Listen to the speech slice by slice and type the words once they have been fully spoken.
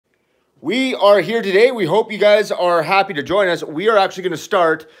We are here today. We hope you guys are happy to join us. We are actually going to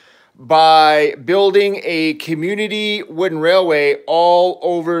start by building a community wooden railway all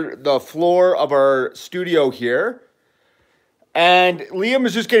over the floor of our studio here. And Liam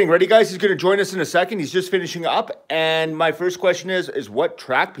is just getting ready, guys. He's going to join us in a second. He's just finishing up. And my first question is what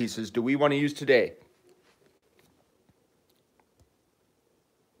track pieces do we want to use today?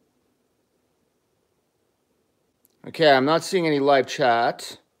 Okay, I'm not seeing any live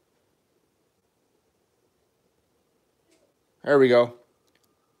chat. There we go.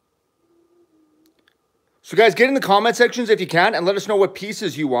 So guys, get in the comment sections if you can and let us know what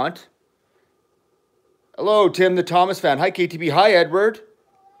pieces you want. Hello, Tim, the Thomas fan. Hi, KTB. Hi, Edward.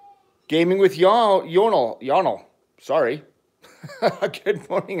 Gaming with Yonel. Sorry. Good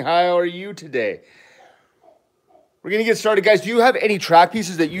morning. How are you today? We're going to get started, guys. Do you have any track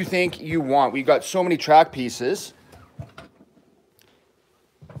pieces that you think you want? We've got so many track pieces.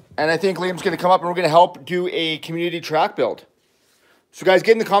 And I think Liam's going to come up and we're going to help do a community track build. So guys,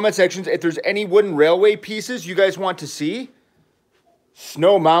 get in the comment sections if there's any wooden railway pieces you guys want to see.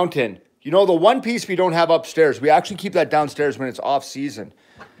 Snow Mountain. You know, the one piece we don't have upstairs, we actually keep that downstairs when it's off season.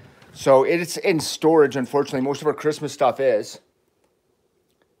 So it's in storage, unfortunately. Most of our Christmas stuff is.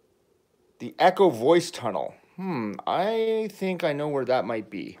 The Echo Voice Tunnel. I think I know where that might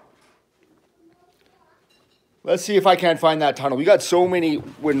be. Let's see if I can't find that tunnel. We got so many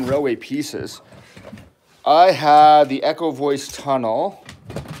wooden railway pieces. I have the Echo Voice Tunnel.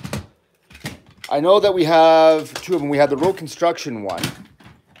 I know that we have two of them. We have the road construction one.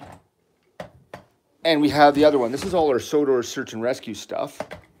 And we have the other one. This is all our Sodor search and rescue stuff.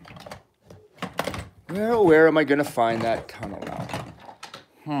 Where am I going to find that tunnel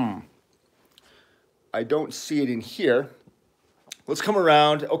now? I don't see it in here. Let's come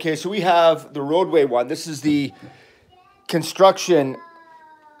around. Okay, so we have the roadway one. This is the construction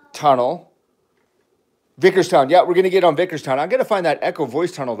tunnel. Vickerstown. Yeah, we're going to get on Vickerstown. I'm going to find that Echo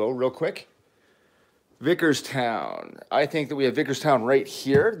Voice Tunnel, though, real quick. Vickerstown. I think that we have Vickerstown right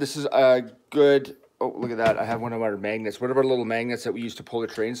here. This is a good... Oh, look at that. I have one of our magnets. One of our little magnets that we use to pull the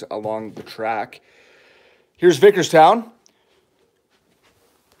trains along the track. Here's Vickerstown.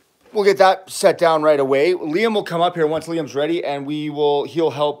 We'll get that set down right away. Liam will come up here once Liam's ready, and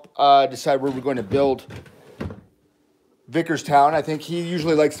he'll help decide where we're going to build Vickerstown. I think he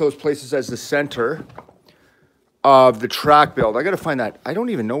usually likes those places as the center of the track build. I got to find that. I don't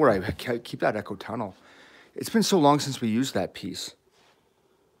even know where I keep that Echo Tunnel. It's been so long since we used that piece.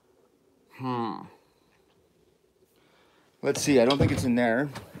 Let's see. I don't think it's in there.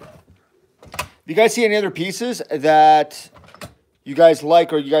 If you guys see any other pieces that you guys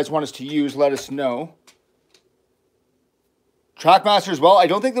like or you guys want us to use, let us know. Trackmaster as well. I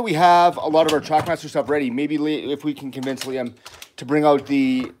don't think that we have a lot of our Trackmaster stuff ready. Maybe if we can convince Liam to bring out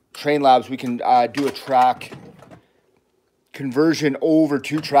the Train Labs, we can do a track conversion over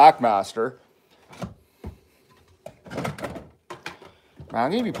to Trackmaster. I'm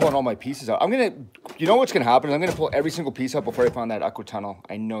going to be pulling all my pieces out. You know what's going to happen? I'm going to pull every single piece out before I find that Echo Tunnel.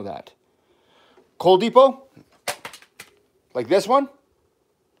 I know that. Coal Depot. Like this one.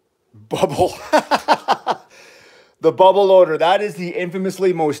 Bubble. The bubble loader. That is the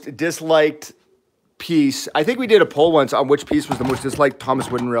infamously most disliked piece. I think we did a poll once on which piece was the most disliked Thomas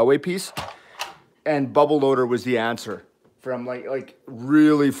Wooden Railway piece. And bubble loader was the answer. From like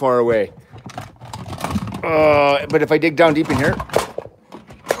really far away. But if I dig down deep in here.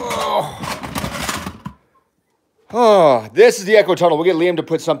 Oh, this is the Echo Tunnel. We'll get Liam to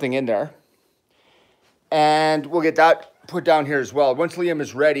put something in there. And we'll get that put down here as well. Once Liam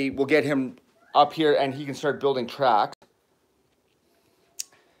is ready, we'll get him up here and he can start building tracks.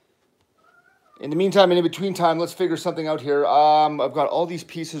 In the meantime, and in between time, let's figure something out here. I've got all these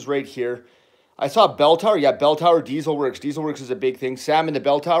pieces right here. I saw Bell Tower. Yeah, Bell Tower, Diesel Works. Diesel Works is a big thing. Sam in the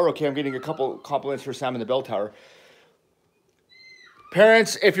Bell Tower. Okay, I'm getting a couple compliments for Sam in the Bell Tower.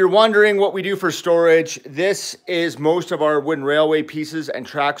 Parents, if you're wondering what we do for storage, this is most of our wooden railway pieces and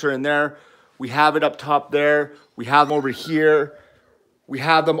tracks are in there. We have it up top there. We have them over here. We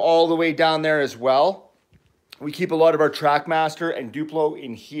have them all the way down there as well. We keep a lot of our Trackmaster and Duplo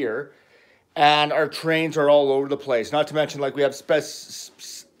in here. And our trains are all over the place. Not to mention, like, we have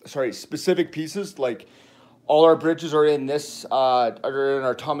specific pieces. Like, all our bridges are in this, are in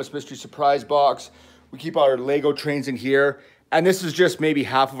our Thomas Mystery Surprise box. We keep our Lego trains in here. And this is just maybe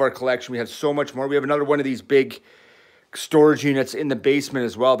half of our collection. We have so much more. We have another one of these big storage units in the basement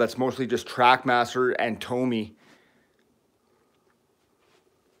as well. That's mostly just Trackmaster and Tomy.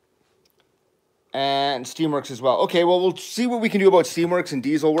 And Steamworks as well. Okay, well, we'll see what we can do about Steamworks and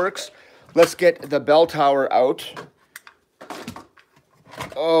Dieselworks. Let's get the bell tower out.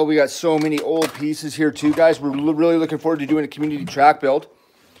 Oh, we got so many old pieces here too, guys. We're really looking forward to doing a community track build.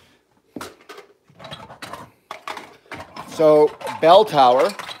 So, bell tower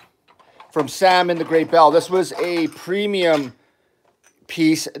from Sam and the Great Bell. This was a premium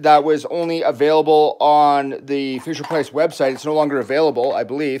piece that was only available on the Fisher Price website. It's no longer available, I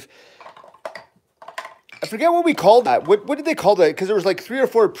believe. I forget what we called that. What did they call that? Because there was like 3 or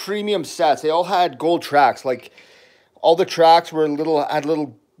 4 premium sets. They all had gold tracks. Like all the tracks were had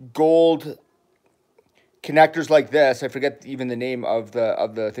little gold connectors like this. I forget even the name of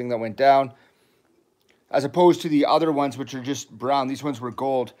the thing that went down. As opposed to the other ones, which are just brown. These ones were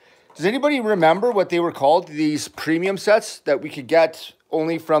gold. Does anybody remember what they were called? These premium sets that we could get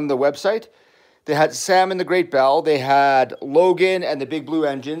only from the website? They had Sam and the Great Bell. They had Logan and the Big Blue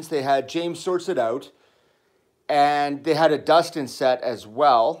Engines. They had James Sorts It Out. And they had a Dustin set as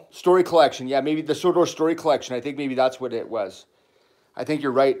well. Story Collection. Yeah, maybe the Sodor Story Collection. I think maybe that's what it was. I think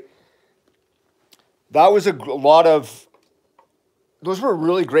you're right. That was a lot of... Those were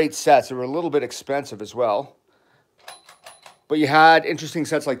really great sets. They were a little bit expensive as well. But you had interesting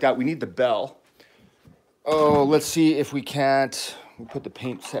sets like that. We need the bell. Oh, let's see if we can't... We'll put the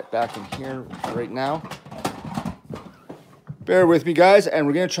paint set back in here right now. Bear with me, guys. And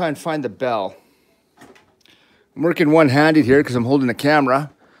we're going to try and find the bell. I'm working one-handed here because I'm holding the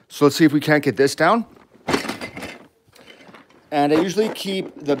camera. So let's see if we can't get this down. And I usually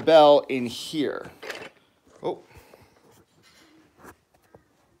keep the bell in here. Oh.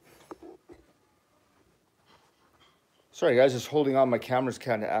 Sorry, guys, just holding on. My camera's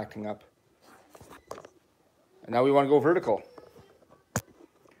kind of acting up. And now we want to go vertical.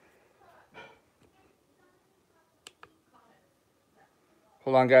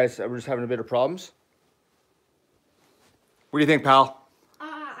 Hold on, guys. We're just having a bit of problems. What do you think, pal?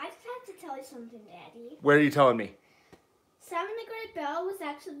 I just have to tell you something, Daddy. What are you telling me? Sam and the Great Bell was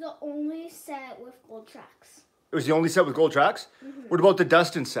actually the only set with gold tracks. It was the only set with gold tracks? Mm-hmm. What about the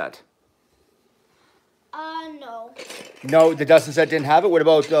Dustin set? No. No, the Dustin set didn't have it? What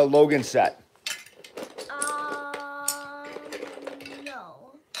about the Logan set?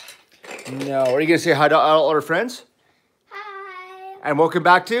 No. No. Are you going to say hi to all our friends? Hi. And welcome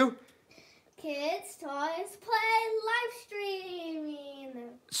back to? Kids Toys Play Livestreaming.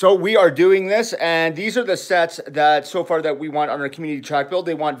 So we are doing this, and these are the sets that so far that we want on our community track build.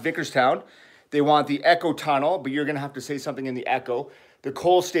 They want Vickerstown. They want the Echo Tunnel, but you're going to have to say something in the Echo. The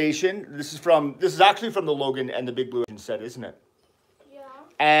coal station. This is actually from the Logan and the Big Blue Engine set, isn't it? Yeah.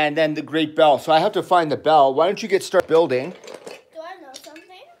 And then the Great Bell. So I have to find the bell. Why don't you start building? Do I know something?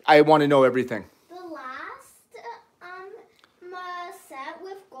 I want to know everything. The last set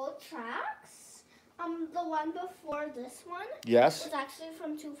with gold tracks, the one before this one, Yes. was actually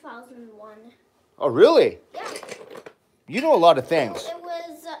from 2001. Oh, really? Yeah. You know a lot of things. It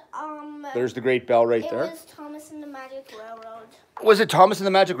was There's the Great Bell right there. It was Thomas and the Magic Railroad. Was it Thomas and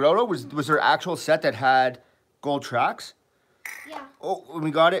the Magic Railroad? Was there actual set that had gold tracks? Yeah. Oh, we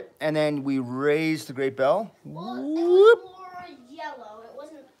got it. And then we raised the Great Bell. Well, it was more yellow. It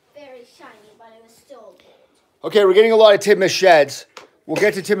wasn't very shiny, but it was still gold. Okay, we're getting a lot of Toomas sheds. We'll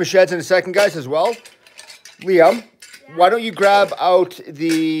get to Toomas sheds in a second, guys, as well. Liam, why don't you grab out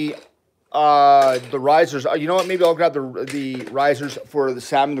the risers? You know what? Maybe I'll grab the risers for the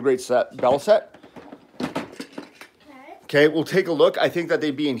Sam and the Great Bell set. Okay, we'll take a look. I think that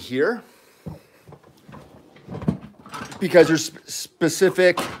they'd be in here because there's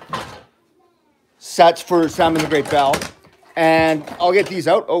specific sets for Sam and the Great Bell. And I'll get these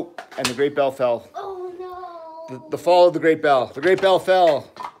out. Oh, and the Great Bell fell. Oh, no. The fall of the Great Bell. The Great Bell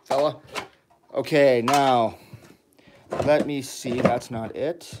fell, fella. Okay, now, let me see. That's not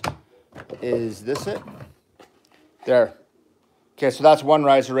it. Is this it? There. Okay, so that's one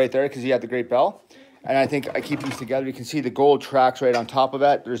riser right there because he had the Great Bell. And I think I keep these together. You can see the gold tracks right on top of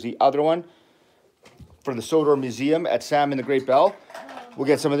that. There's the other one for the Sodor Museum at Sam and the Great Bell. We'll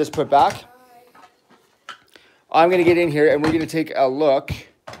get some of this put back. I'm going to get in here and we're going to take a look.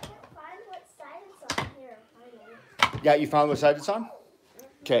 I can't find what side it's on here, finally. Yeah, you found what side it's on?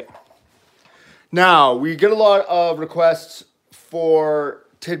 Okay. Now, we get a lot of requests for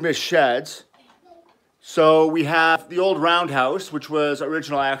Toomas sheds. So we have the old roundhouse, which was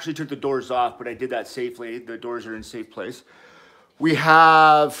original. I actually took the doors off, but I did that safely. The doors are in a safe place. We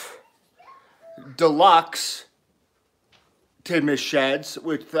have deluxe Toomas sheds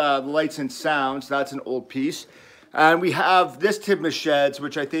with lights and sounds. That's an old piece. And we have this Toomas sheds,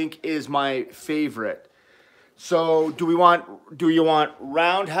 which I think is my favorite. So do you want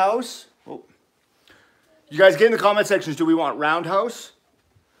roundhouse? Oh. You guys get in the comment sections. Do we want roundhouse?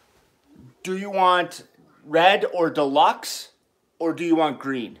 Do you want red or deluxe? or do you want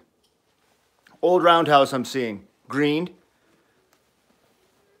green? Old roundhouse I'm seeing. Green.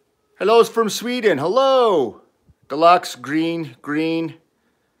 Hello, it's from Sweden. Hello. Deluxe, green, green,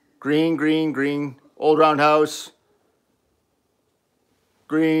 green, green, green. Old roundhouse.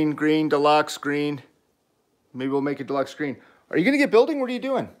 Green, green, deluxe, green. Maybe we'll make it deluxe green. Are you going to get building? What are you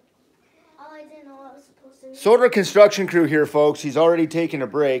doing? Oh, I didn't know what I was supposed to do. Sõbrad construction crew here, folks. He's already taken a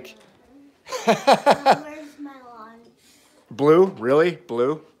break. Where's my lunch? Blue? Really?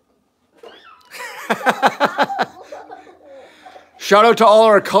 Blue? Shout out to all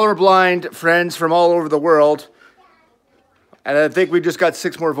our colorblind friends from all over the world. And I think we just got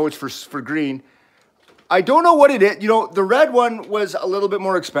 6 more votes for green. I don't know what it is. You know, the red one was a little bit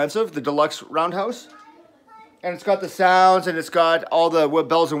more expensive, the deluxe roundhouse. And it's got the sounds and it's got all the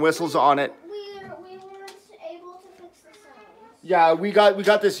bells and whistles on it. We weren't able to fix the sounds. Yeah, we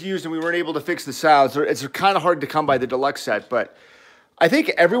got this used and we weren't able to fix the sounds. It's kind of hard to come by the deluxe set, but I think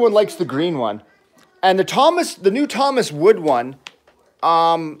everyone likes the green one. And the new Thomas wood one,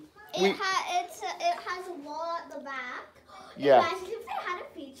 It has a wall at the back. Yeah. Imagine if they had a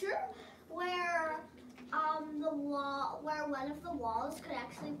feature where where one of the walls could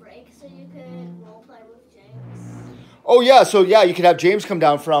actually break, so you could role play with James. Oh yeah, so yeah, you could have James come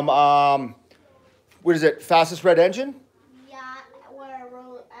down from what is it? Fastest red engine? Yeah,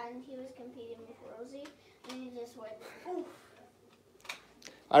 and he was competing with Rosie, and he just went, oof.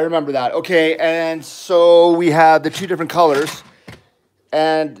 I remember that. Okay, and so we have the 2 different colors.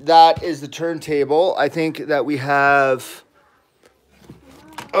 And that is the turntable. I think that we have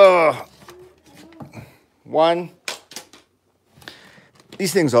 1.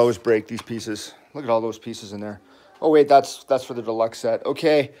 These things always break, these pieces. Look at all those pieces in there. Oh wait, that's for the deluxe set.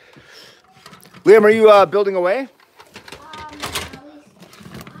 Okay. Liam, are you building away? At least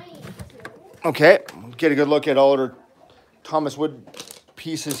trying to. Okay. Get a good look at all our Thomas wood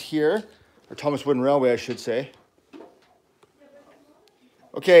pieces here. Or Thomas Wooden Railway, I should say.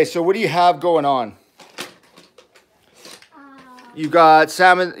 Okay, so what do you have going on? You got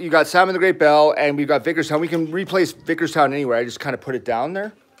Salmon the Great Bell, and we've got Vicarstown. We can replace Vicarstown anywhere. I just kind of put it down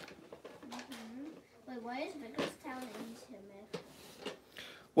there. Wait, why is Vicarstown in Tidmouth?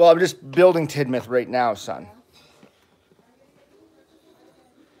 Well, I'm just building Tidmouth right now, son.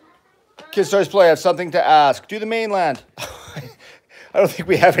 Kid Stars Play, I have something to ask. Do the mainland. I don't think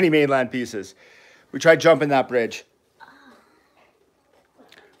we have any mainland pieces. We tried jumping that bridge.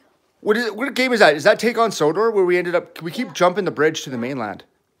 What game is that? Is that Take on Sodor where we ended up... We keep jumping the bridge to the mainland.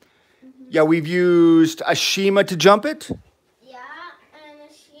 Yeah, we've used Ashima to jump it. Yeah, and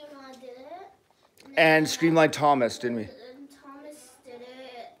Ashima did it. And Streamlined Thomas, didn't we? And Thomas did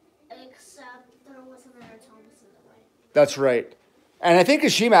it, except there was another Thomas in the way. That's right. And I think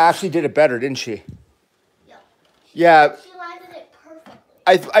Ashima actually did it better, didn't she? Yep. Yeah. She landed it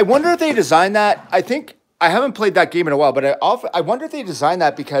perfectly. I wonder if they designed that. I haven't played that game in a while, but I wonder if they designed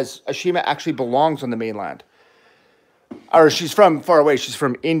that because Ashima actually belongs on the mainland. Or she's from far away. She's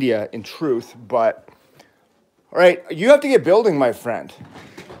from India, in truth. But, all right, you have to get building, my friend.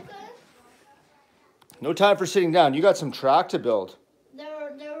 Okay. No time for sitting down. You got some track to build. There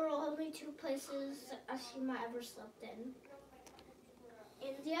were only 2 places Ashima ever slept in.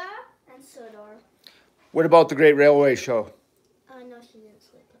 India and Sodor. What about the Great Railway Show? No, she didn't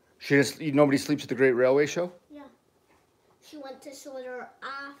sleep. Nobody sleeps at the Great Railway Show? Yeah. She went to Sodor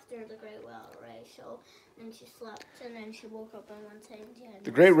after the Great Railway Show, and she slept, and then she woke up and went to India.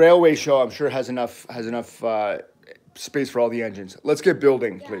 The Great Railway Show, I'm sure, has enough space for all the engines. Let's get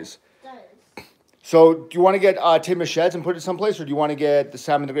building, please. That is. So, do you want to get Tidmouth Sheds and put it someplace, or do you want to get the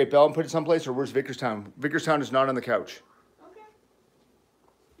Salmon the Great Bell and put it someplace, or where's Vicarstown? Vicarstown is not on the couch. Okay.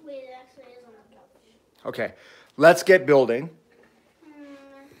 Wait, it actually is on the couch. Okay, let's get building.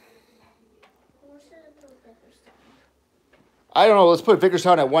 Where should I put Vicarstown? I don't know, let's put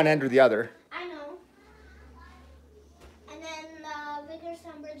Vicarstown at one end or the other. I know. And then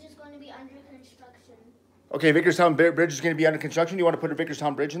Vicarstown Bridge is going to be under construction. Okay, Vicarstown Bridge is going to be under construction. Do you want to put a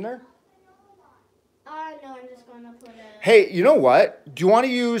Vicarstown Bridge in there? No, I'm just going to put it... Hey, you know what? Do you want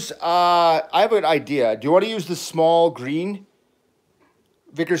to use, I have an idea. Do you want to use the small green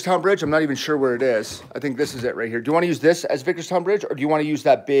Vicarstown Bridge? I'm not even sure where it is. I think this is it right here. Do you want to use this as Vicarstown Bridge, or do you want to use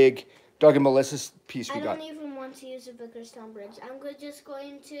that big Doug and Melissa's piece we got? I don't even want to use a Vicarstown Bridge. I'm just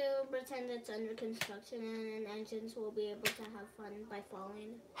going to pretend it's under construction, and engines will be able to have fun by falling.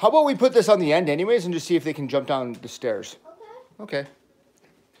 How about we put this on the end anyways and just see if they can jump down the stairs? Okay. Okay.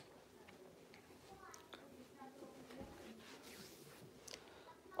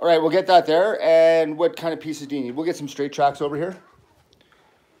 All right, we'll get that there. And what kind of pieces do you need? We'll get some straight tracks over here.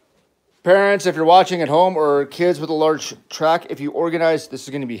 Parents, if you're watching at home, or kids with a large track, if you organize, this is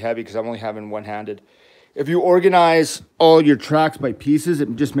going to be heavy because I'm only having one-handed. If you organize all your tracks by pieces,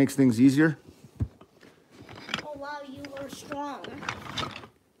 it just makes things easier. Oh, wow, you are strong.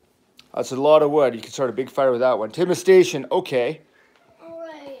 That's a lot of wood. You can start a big fire with that one. Toomas Station, okay. All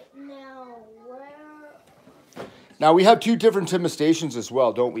right, now where? Now, we have two different Toomas stations as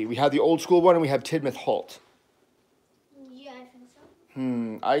well, don't we? We have the old school one and we have Tidmouth Halt. Yeah, I think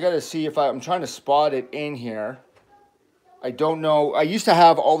so. I got to see if I'm trying to spot it in here. I don't know. I used to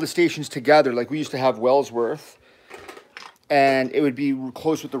have all the stations together. Like, we used to have Wellsworth. And it would be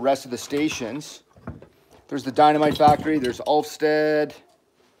close with the rest of the stations. There's the Dynamite Factory. There's Ulfstead.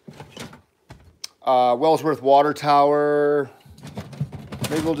 Wellsworth Water Tower.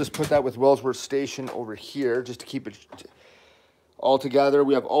 Maybe we'll just put that with Wellsworth Station over here just to keep it all together.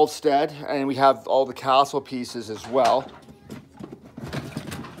 We have Ulfstead, and we have all the castle pieces as well.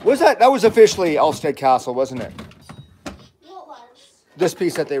 Was that was officially Ulfstead Castle, wasn't it? What was? This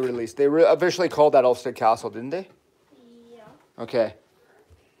piece that they released. They officially called that Ulfstead Castle, didn't they? Yeah. Okay.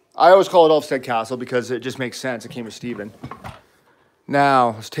 I always call it Ulfstead Castle because it just makes sense. It came with Stephen.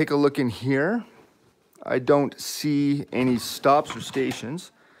 Now, let's take a look in here. I don't see any stops or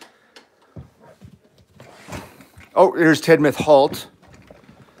stations. Oh, here's Tidmouth Halt.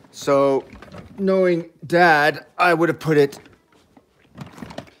 So, knowing Dad, I would have put it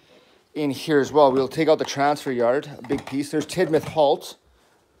in here as well. We'll take out the transfer yard, a big piece. There's Tidmouth Halt.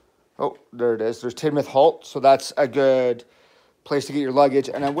 Oh, there it is. There's Tidmouth Halt. So that's a good place to get your luggage.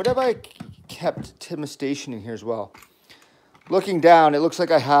 And what have I kept Tidmouth Station in here as well? Looking down, it looks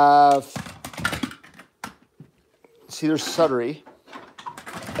like I have... See, there's Sudbury.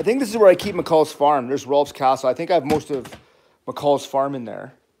 I think this is where I keep McCall's Farm. There's Rolf's Castle. I think I have most of McCall's Farm in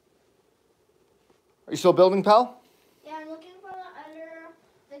there. Are you still building, pal? Yeah, I'm looking for the other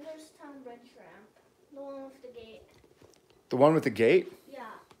Vickers-Town Bridge ramp. The one with the gate. The one with the gate? Yeah.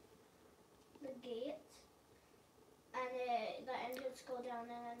 The gate. And the engines go down and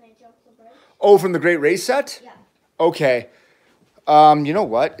then they jump the bridge. Oh, from the Great Race set? Yeah. Okay. You know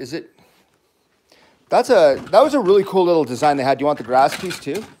what? Is it... That was a really cool little design they had. Do you want the grass piece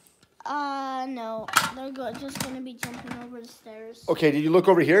too? No. They're just going to be jumping over the stairs. Okay, did you look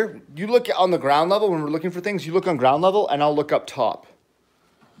over here? You look on the ground level when we're looking for things. You look on ground level, and I'll look up top.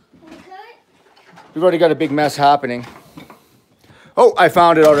 Okay. We've already got a big mess happening. Oh, I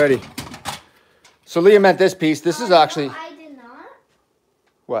found it already. So Leah meant this piece. This is actually... No, I did not.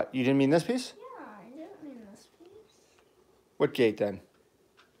 What? You didn't mean this piece? Yeah, I didn't mean this piece. What gate then?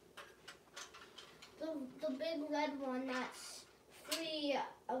 The big red one that's 3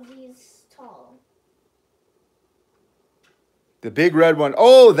 of these tall. The big red one.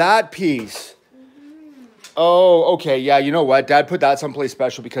 Oh, that piece. Oh, okay. Yeah, you know what? Dad put that someplace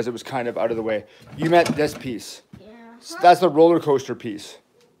special because it was kind of out of the way. You meant this piece. Yeah. That's the roller coaster piece.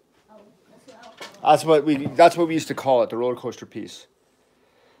 Oh, that's what That's what we used to call it, the roller coaster piece.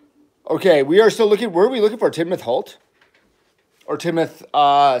 Okay, we are still looking. Where are we looking for? Tidmouth Halt? Or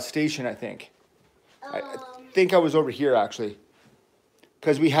Tidmouth Station, I think. I think I was over here, actually.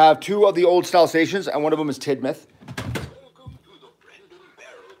 Because we have 2 of the old style stations, and one of them is Tidmouth.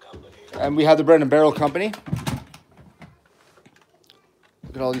 And we have the Bread and Barrel Company.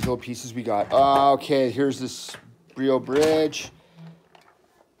 Look at all these little pieces we got. Okay, here's this Brio Bridge.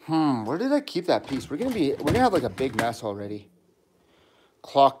 Where did I keep that piece? We're gonna have like a big mess already.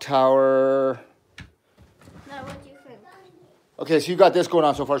 Clock Tower. Now, what do you think? Okay, so you got this going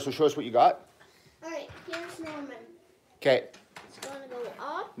on so far, so show us what you got. Alright, here's Norman. Okay. It's going to go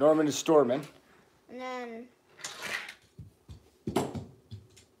up. Norman is storming. And then...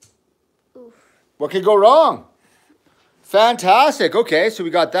 Oof. What could go wrong? Fantastic. Okay, so we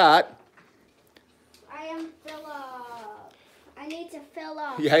got that. I am fill up. I need to fill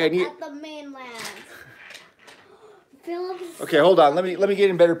up Yeah, I need... at the mainland. Fill up. Okay, hold on. Let me get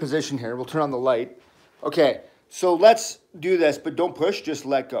in better position here. We'll turn on the light. Okay, so let's do this, but don't push. Just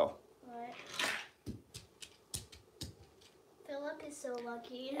let go. What? Philip is so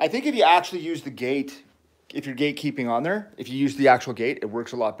lucky. I think if you actually use the gate, if you're gatekeeping on there, if you use the actual gate, it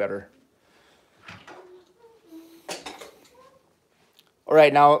works a lot better. All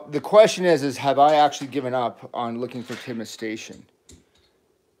right, now the question is have I actually given up on looking for Tidmouth Station?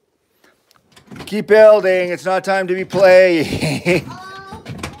 Keep building. It's not time to be playing.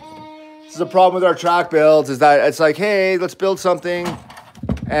 This is the problem with our track builds, is that it's like, hey, let's build something,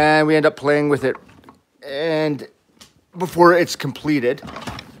 and we end up playing with it and before it's completed.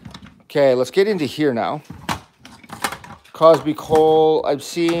 Okay, let's get into here now. Cosby Coal. I'm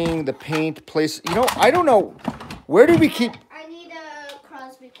seeing the paint place. You know, I don't know. Where do we keep... I need a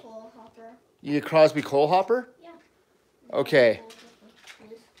Crosby coal hopper. You need a Crosby coal hopper? Yeah. Okay.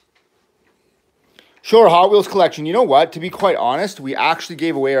 Show our Hot Wheels collection. You know what? To be quite honest, we actually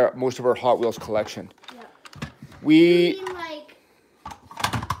gave away most of our Hot Wheels collection. Yeah. We... You mean like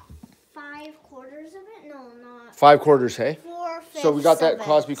 5/4 of it? No, not. 5/4, hey? 4/5. So we got that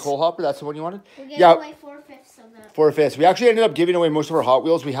Crosby coal hopper. That's the one you wanted? We gave Yeah. away 4/5 of it. 4/5. We actually ended up giving away most of our Hot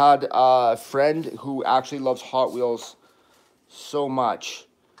Wheels. We had a friend who actually loves Hot Wheels so much.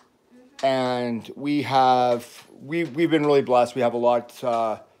 And we've been really blessed. We have a lot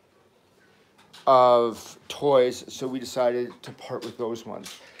of toys, so we decided to part with those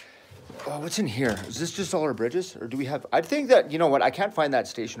ones. Oh, what's in here? Is this just all our bridges? Or do we have... I think that, you know what? I can't find that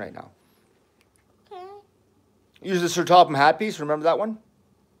station right now. Okay. Use the Sir Topham hat piece. Remember that one?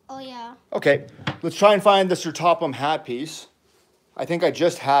 Oh, yeah. Okay. Let's try and find the Sir Topham hat piece. I think I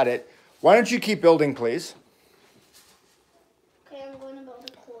just had it. Why don't you keep building, please? Okay, I'm going to build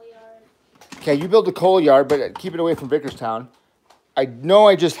a coal yard. Okay, you build the coal yard, but keep it away from Vickerstown. I know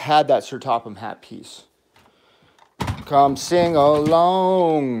I just had that Sir Topham hat piece. Come sing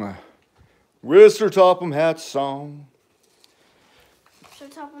along with Sir Topham Hat's song. Sir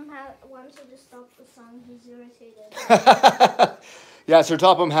Topham wants you to stop the song. He's irritated. Yeah, Sir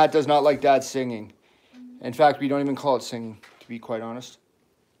Topham Hat does not like Dad singing. In fact, we don't even call it singing, to be quite honest.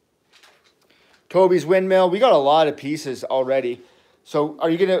 Toby's windmill. We got a lot of pieces already. So are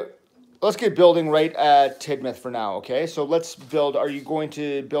you going to... Let's get building right at Tidmouth for now, okay? So let's build... Are you going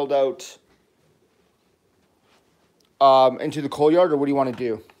to build out into the coal yard, or what do you want to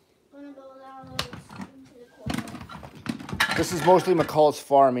do? I'm going to build out into the coal yard. This is mostly McCall's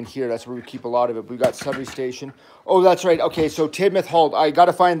farm in here. That's where we keep a lot of it. We got Sudbury Station. Oh, that's right. Okay, so Tidmouth Halt. I got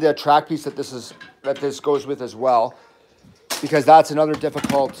to find the track piece that this goes with as well, because that's another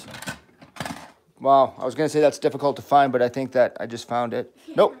difficult... Wow, I was going to say that's difficult to find, but I think that I just found it.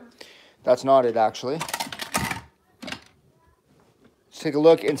 Nope, that's not it, actually. Let's take a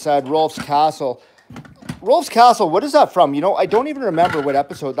look inside Rolf's Castle. Rolf's Castle, what is that from? You know, I don't even remember what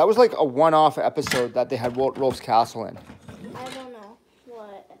episode. That was like a one-off episode that they had Rolf's Castle in. I don't know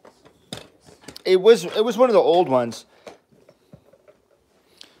what episode It was one of the old ones.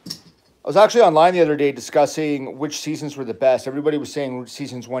 I was actually online the other day discussing which seasons were the best. Everybody was saying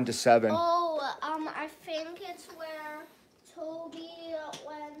seasons 1 to 7. Oh, I think it's where Toby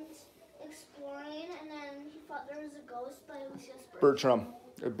went exploring and then he thought there was a ghost, but it was just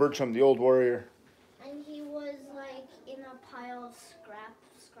Bertram, the old warrior. And he was like in a pile of scrap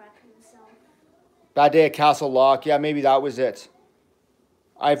himself. Bad Day at Castle Lock. Yeah, maybe that was it.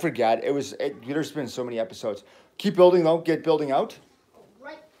 I forget. There's been so many episodes. Keep building though. Get building out.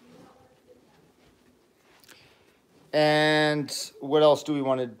 Right. And what else do we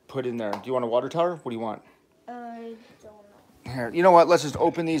want to put in there? Do you want a water tower? What do you want? I don't know. Here, you know what? Let's just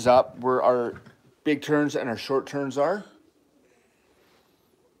open these up where our big turns and our short turns are.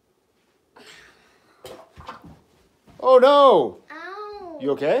 Oh no! Ow!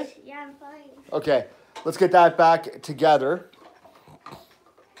 You okay? Yeah, I'm fine. Okay, let's get that back together.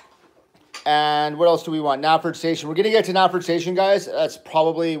 And what else do we want? Nafford Station. We're going to get to Nafford Station, guys. That's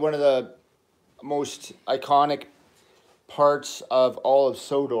probably one of the most iconic parts of all of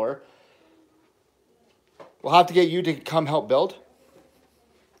Sodor. We'll have to get you to come help build.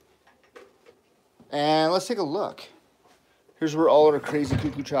 And let's take a look. Here's where all of our crazy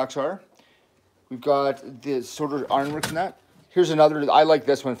cuckoo tracks are. We've got the sort of ironworks in that. Here's another. I like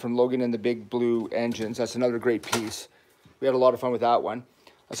this one from Logan and the Big Blue Engines. That's another great piece. We had a lot of fun with that one.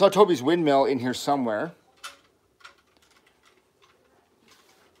 I saw Toby's windmill in here somewhere.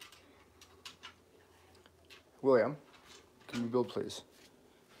 William, can we build, please?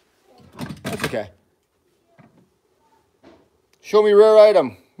 That's okay. Show me rare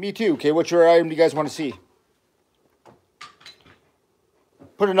item. Me too. Okay, what rare item do you guys want to see?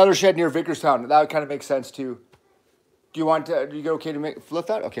 Put another shed near Vickerstown. That kind of makes sense too. Do you want to, do you get okay to lift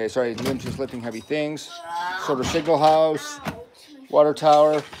that? Okay, sorry, Liam's just lifting heavy things. Sort of signal house, water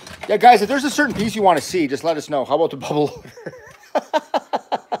tower. Yeah, guys, if there's a certain piece you want to see, just let us know. How about the bubble loader?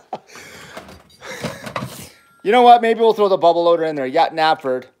 You know what? Maybe we'll throw the bubble loader in there. Yeah,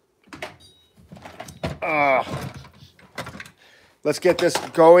 Nafford. Let's get this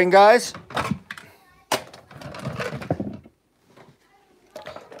going, guys.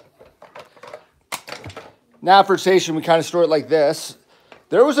 Nafford Station, we kind of store it like this.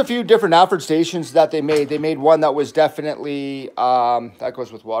 There was a few different Nafford stations that they made. They made one that was definitely, that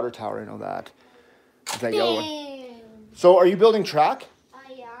goes with water tower, I know that. That yellow one. So are you building track?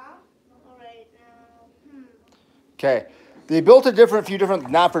 Yeah. All right now. Okay. They built a few different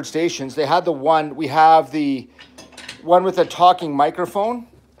Nafford stations. They had the one, we have the one with a talking microphone.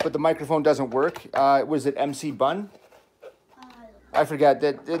 but the microphone doesn't work. Was it MC Bun? I forget.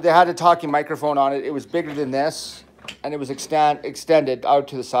 They had a talking microphone on it. It was bigger than this, and it was extended out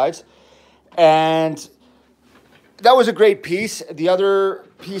to the sides. And that was a great piece. The other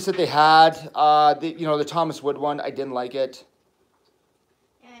piece that they had, the Thomas Wood one, I didn't like it.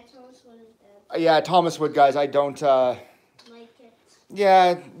 Yeah, Thomas Wood is dead. Yeah, Thomas Wood, guys, I don't Like it.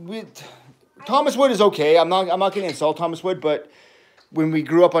 Yeah, Thomas Wood is okay. I'm not going to insult Thomas Wood, but when we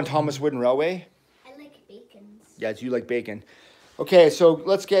grew up on Thomas Wood and Railway. I like bacons. Yes, you like bacon. Okay, so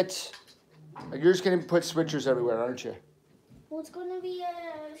let's get. You're just going to put switchers everywhere, aren't you? Well, it's going to be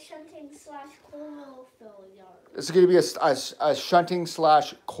a shunting/coal fill yard. This is going to be a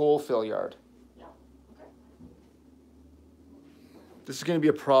shunting/coal fill yard. Yeah. Okay. This is going to be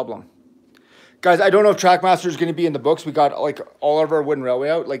a problem. Guys, I don't know if Trackmaster is going to be in the books. We got like all of our wooden railway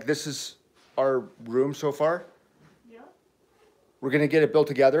out. Like this is our room so far. Yeah. We're going to get it built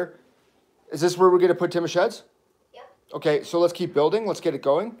together. Is this where we're going to put timber sheds? Yeah. Okay, so let's keep building. Let's get it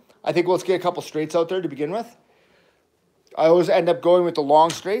going. I think let's get a couple straights out there to begin with. I always end up going with the long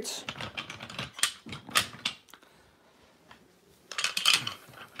straights.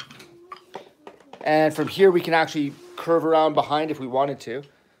 And from here, we can actually curve around behind if we wanted to.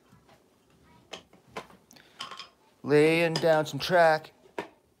 Laying down some track.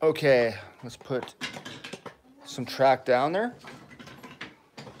 Okay, let's put some track down there.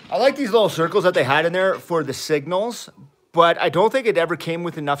 I like these little circles that they had in there for the signals, but I don't think it ever came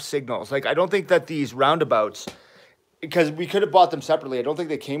with enough signals. Like, I don't think that these roundabouts, because we could have bought them separately, I don't think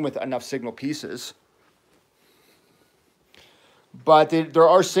they came with enough signal pieces. But there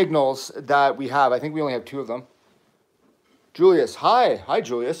are signals that we have. I think we only have 2 of them. Julius, hi. Hi,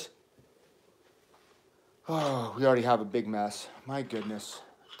 Julius. Oh, we already have a big mess. My goodness.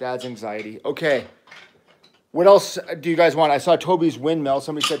 Dad's anxiety. Okay. What else do you guys want? I saw Toby's windmill.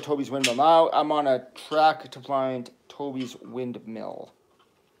 Somebody said Toby's windmill. Now I'm on a track to find Toby's windmill.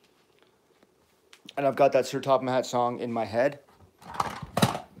 And I've got that Sir Top of my Hat song in my head.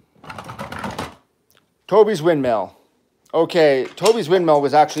 Toby's windmill. Okay, Toby's windmill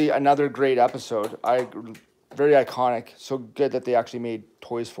was actually another great episode. Very iconic. So good that they actually made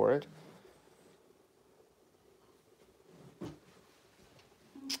toys for it.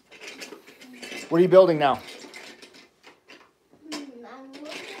 What are you building now? I'm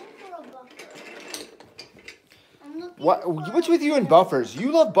looking for a buffer. What's with you and buffers?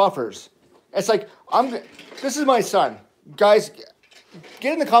 You love buffers. It's like this is my son. Guys,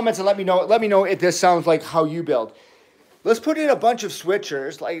 get in the comments and let me know. Let me know if this sounds like how you build. Let's put in a bunch of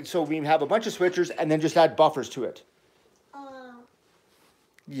switchers, like so we have a bunch of switchers and then just add buffers to it.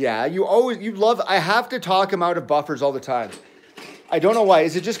 Yeah, you love. I have to talk him out of buffers all the time. I don't know why.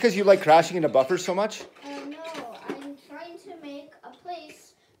 Is it just because you like crashing into buffers so much? No, I'm trying to make a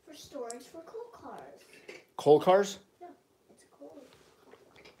place for storage for coal cars. Coal cars? Yeah, it's coal.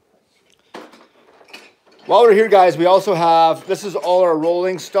 While we're here, guys, we also have, this is all our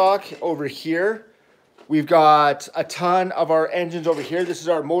rolling stock over here. We've got a ton of our engines over here. This is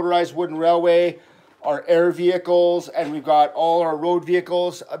our motorized wooden railway, our air vehicles, and we've got all our road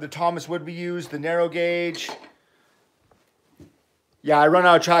vehicles. The Thomas Wood we use, the narrow gauge. Yeah, I run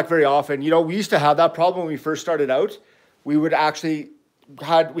out of track very often. You know, we used to have that problem when we first started out. We would actually,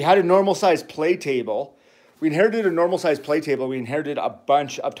 we had a normal size play table. We inherited a normal size play table. We inherited a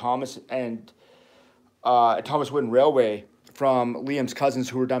bunch of Thomas and Thomas Wooden Railway from Liam's cousins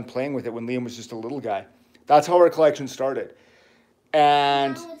who were done playing with it when Liam was just a little guy. That's how our collection started.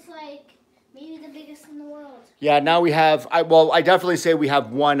 And now it's like maybe the biggest in the world. Yeah, now we have, I definitely say we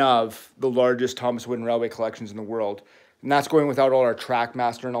have one of the largest Thomas Wooden Railway collections in the world. And that's going without all our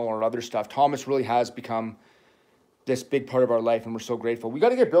Trackmaster and all our other stuff. Thomas really has become this big part of our life, and we're so grateful. We got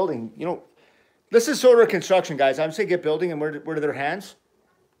to get building. You know, this is sort of construction, guys. I'm saying get building, and where do their hands?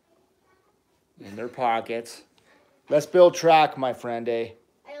 In their pockets. Let's build track, my friend, eh?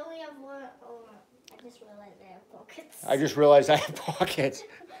 I only have one. Oh, I just realized I have pockets. I just realized I have pockets.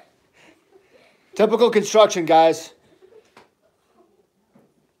 Typical construction, guys.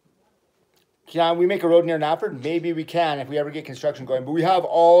 Can we make a road near Nafford? Maybe we can if we ever get construction going. But we have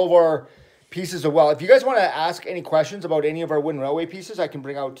all of our pieces as well. If you guys want to ask any questions about any of our wooden railway pieces, I can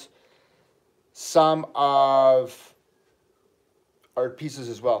bring out some of our pieces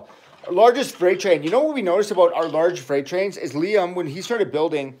as well. Our largest freight train. You know what we noticed about our large freight trains is Liam, when he started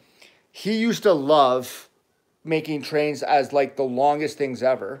building, he used to love making trains as like the longest things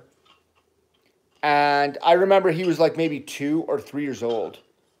ever. And I remember he was like maybe 2 or 3 years old.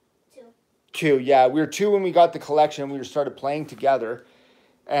 2, yeah. We were 2 when we got the collection. We started playing together.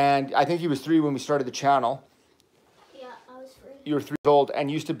 And I think he was 3 when we started the channel. Yeah, I was 3. you were 3 years old and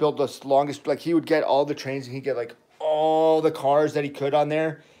used to build the longest, like he would get all the trains and he'd get like all the cars that he could on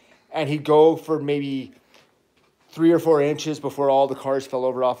there. And he'd go for maybe 3 or 4 inches before all the cars fell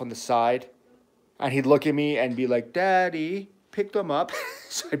over off on the side. And he'd look at me and be like, Daddy, pick them up.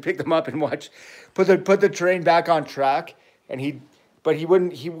 So I'd pick them up and put the train back on track. And he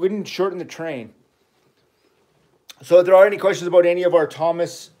wouldn't shorten the train. So if there are any questions about any of our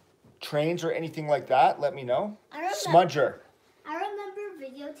Thomas trains or anything like that, let me know. Smudger. I remember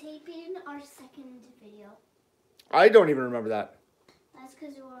videotaping our second video. I don't even remember that. That's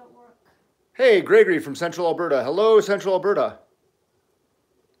because you were at work. Hey, Gregory from Central Alberta. Hello, Central Alberta.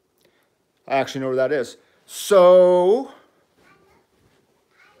 I actually know where that is. So,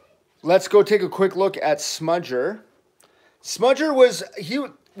 let's go take a quick look at Smudger. Smudger was,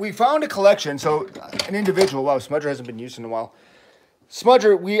 we found a collection, so an individual. Wow, Smudger hasn't been used in a while.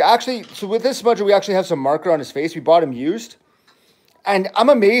 Smudger, so with this Smudger, we actually have some marker on his face. We bought him used. And I'm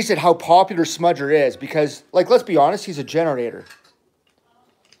amazed at how popular Smudger is because, like, let's be honest, he's a generator.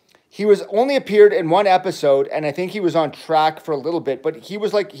 He was only appeared in 1 episode, and I think he was on track for a little bit, but he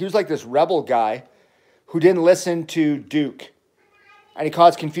was like this rebel guy who didn't listen to Duke. And he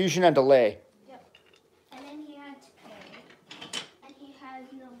caused confusion and delay. Yep. And then he had to pay. And he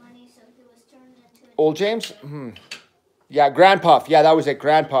had no money, so he was turned into Old James? Yeah, Grandpuff. Yeah, that was it,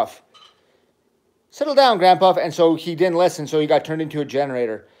 Grandpuff. Settle down, Grandpuff. And so he didn't listen, so he got turned into a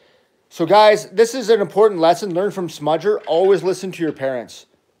generator. So guys, this is an important lesson. Learn from Smudger. Always listen to your parents.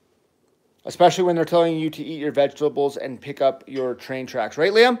 Especially when they're telling you to eat your vegetables and pick up your train tracks.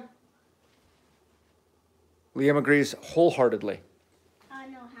 Right, Liam? Liam agrees wholeheartedly.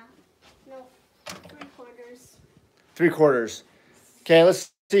 No, half. No, 3/4. 3/4. Okay,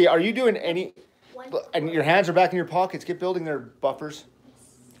 let's see. Are you doing any... And your hands are back in your pockets. Get building their buffers.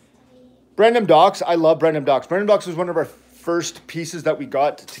 Brendam Docks. I love Brendam Docks. Brendam Docks was one of our first pieces that we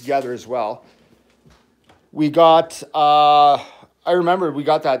got together as well. We got... I remember we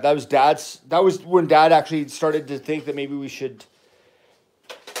got that. That was Dad's. That was when Dad actually started to think that maybe we should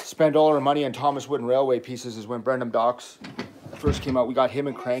spend all our money on Thomas Wooden Railway pieces. Is when Brendam Docks first came out. We got him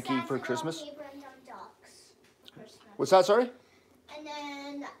and Cranky for Christmas. What's that? Sorry. And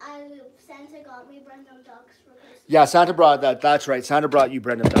then Santa got me Brendam Docks for Christmas. Yeah, Santa brought that. That's right. Santa brought you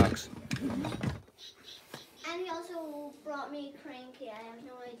Brendam Docks. And he also brought me Cranky. I have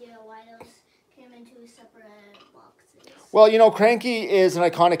no idea why those came into separate boxes. Well, you know, Cranky is an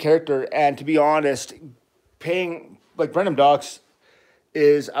iconic character, and to be honest, paying, like, Brendam Docks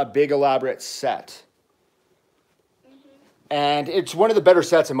is a big, elaborate set. And it's one of the better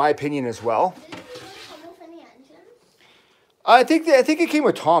sets, in my opinion, as well. Did it come with any engines? I think it came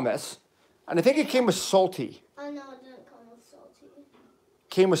with Thomas, and I think it came with Salty. Oh, no, it didn't come with Salty.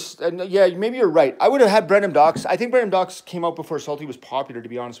 Came with, yeah, maybe you're right. I would have had Brendam Docks. I think Brendam Docks came out before Salty was popular, to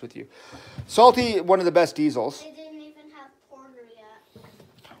be honest with you. Salty, one of the best diesels. They didn't even have Porter yet.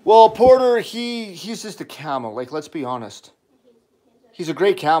 Well, Porter, he's just a camel. Like, let's be honest. He's a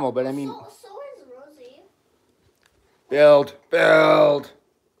great camel, but I mean... So is Rosie. Build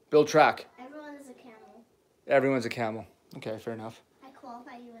track. Everyone is a camel. Everyone's a camel. Okay, fair enough. I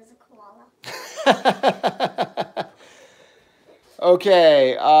qualify you as a koala.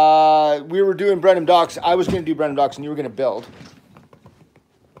 Okay, we were doing Brendam Docks. I was going to do Brendam Docks, and you were going to build.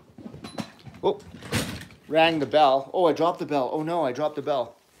 Oh, rang the bell. Oh, I dropped the bell. Oh, no, I dropped the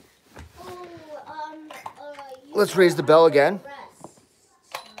bell. Let's raise the bell again.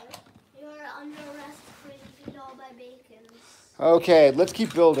 You are under arrest for being all by bacon. Okay, let's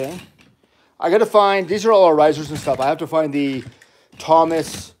keep building. I got to find, these are all our risers and stuff. I have to find the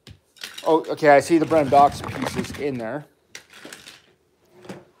Thomas. Oh, okay, I see the Brendam Docks pieces in there.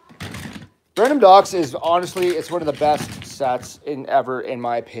 Brendam Docks is, honestly, it's one of the best sets ever, in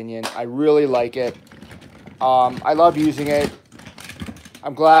my opinion. I really like it. I love using it.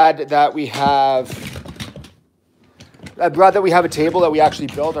 I'm glad that we have a table that we actually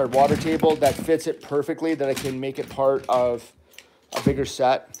built, our water table, that fits it perfectly, that I can make it part of a bigger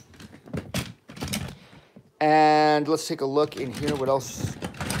set. And let's take a look in here. What else?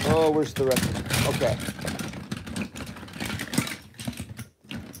 Oh, where's the rest of it? Okay.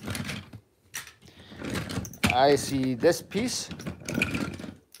 I see this piece.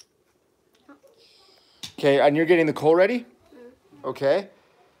 Okay, and you're getting the coal ready? Okay.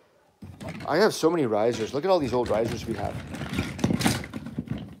 I have so many risers. Look at all these old risers we have.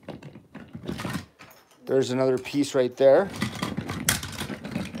 There's another piece right there.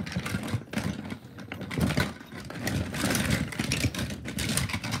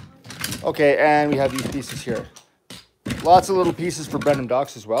 Okay, and we have these pieces here. Lots of little pieces for Brendam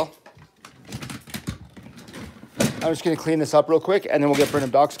Docks as well. I'm just going to clean this up real quick, and then we'll get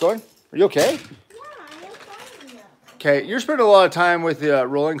Brenham docks going. Are you okay? Okay, you're spending a lot of time with the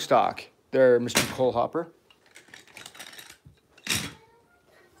rolling stock there, Mr. Coal Hopper.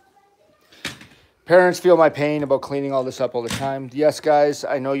 Parents feel my pain about cleaning all this up all the time. Yes, guys,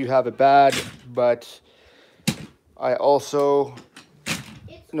 I know you have it bad, but I also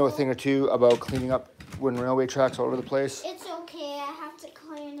know a thing or two about cleaning up wooden railway tracks all over the place. It's okay. I have to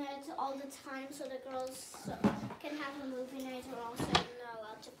clean it all the time so the girls can have a movie night, or else I'm not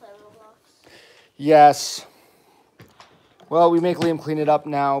allowed to play Roblox. Yes. Well, we make Liam clean it up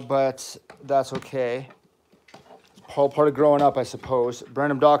now, but that's okay. All part of growing up, I suppose.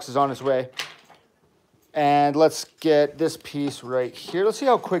 Brenham docks is on his way. And let's get this piece right here. Let's see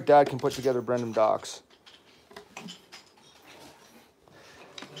how quick Dad can put together Brenham docks.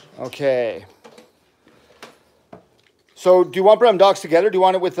 Okay. So, do you want Brenham docks together? Do you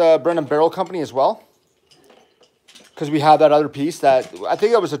want it with Brenham Barrel Company as well? Because we have that other piece that, I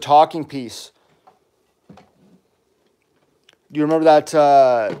think that was a talking piece. Do you remember that,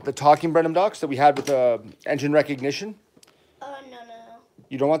 the talking Brenham docks that we had with engine recognition? No.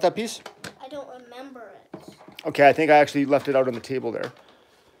 You don't want that piece? I don't remember it. Okay, I think I actually left it out on the table there.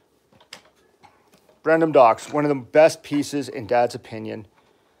 Brenham docks, one of the best pieces in Dad's opinion.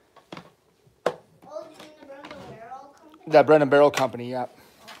 Oh, you mean the Brenham Barrel Company? That Brenham Barrel Company, yeah. I'm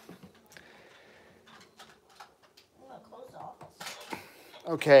gonna close the office.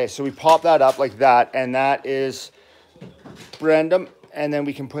 Okay, so we pop that up like that, and that is Brenham, and then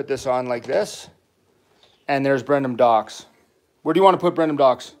we can put this on like this, and there's Brenham docks. Where do you want to put Brenham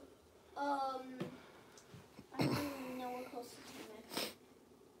docks? I think nowhere close to me.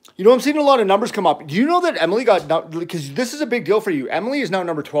 You know, I'm seeing a lot of numbers come up. Do you know that Emily got, because this is a big deal for you. Emily is now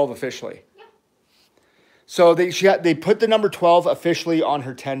number 12 officially. Yeah. So they put the number 12 officially on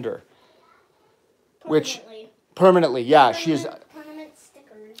her tender. Permanently, yeah. Permanent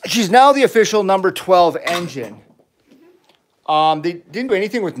stickers. She's now the official number 12 engine. They didn't do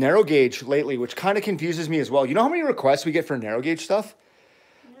anything with narrow gauge lately, which kind of confuses me as well. You know how many requests we get for narrow gauge stuff?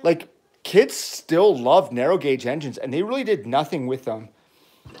 No. Like, kids still love narrow gauge engines, and they really did nothing with them.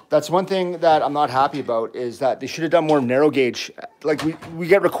 That's one thing that I'm not happy about, is that they should have done more narrow gauge. Like, we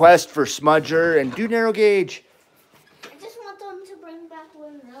get requests for smudger and do narrow gauge. I just want them to bring back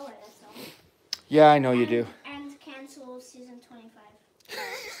Wooden Railway, that's all. Yeah, I know you do. And cancel season 25.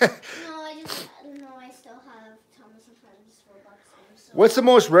 No, I still have Thomas and Friends for Bucks. So. What's the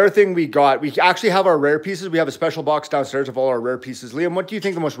most rare thing we got? We actually have our rare pieces. We have a special box downstairs of all our rare pieces. Liam, what do you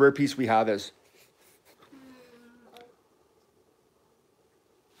think the most rare piece we have is?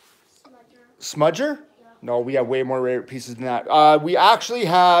 Smudger? Yeah. No, we have way more rare pieces than that. We actually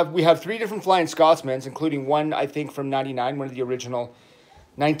have 3 different Flying Scotsmans, including one, I think, from 99, one of the original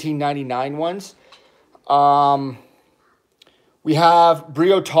 1999 ones. We have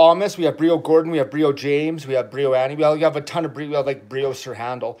Brio Thomas, we have Brio Gordon, we have Brio James, we have Brio Annie. We have a ton of Brio, we have like Brio Sir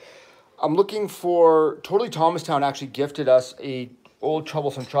Handel. I'm looking for, Totally Thomastown actually gifted us a old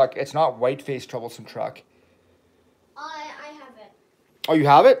troublesome truck. It's not white-faced troublesome truck. I have it. Oh, you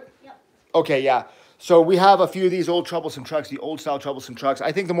have it? Yep. Okay, yeah. So we have a few of these old troublesome trucks, the old style troublesome trucks.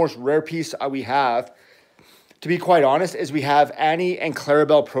 I think the most rare piece we have, to be quite honest, is we have Annie and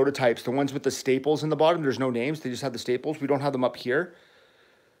Clarabelle prototypes, the ones with the staples in the bottom. There's no names. They just have the staples. We don't have them up here.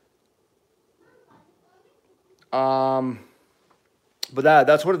 But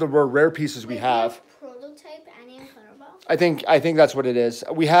that's one of the rare pieces we have. Prototype Annie and Clarabelle? I think that's what it is.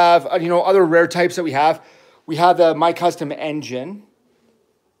 We have, other rare types that we have. We have the My Custom engine.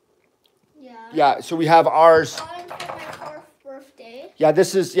 Yeah. Yeah, so we have ours. Yeah,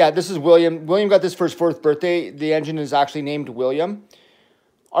 this is William. William got this for his 4th birthday. The engine is actually named William.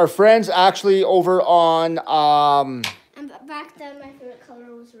 Our friends actually over on And back then my favorite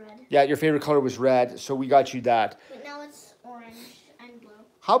color was red. Yeah, your favorite color was red, so we got you that. But now it's orange and blue.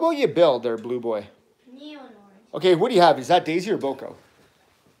 How about you build there, blue boy? Neon orange. Okay, what do you have? Is that Daisy or Boko?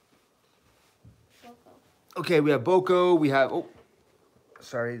 Boko. Okay, we have Boko, we have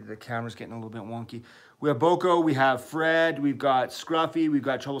sorry, the camera's getting a little bit wonky. We have Boko, we have Fred, we've got Scruffy, we've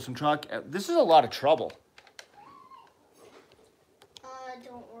got Troublesome Truck. This is a lot of trouble.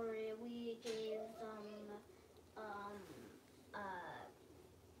 Don't worry, we gave them, I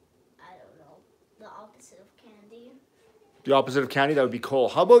don't know, the opposite of candy. The opposite of candy? That would be cool.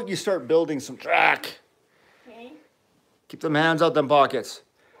 How about you start building some track? Okay. Keep them hands out them pockets.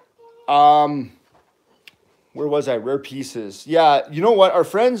 Where was I? Rare pieces. Yeah, you know what? Our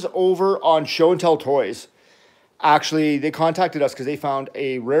friends over on Show and Tell Toys, actually, they contacted us because they found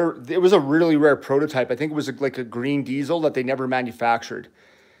it was a really rare prototype. I think it was like a green diesel that they never manufactured.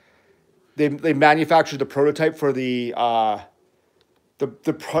 they manufactured the prototype for the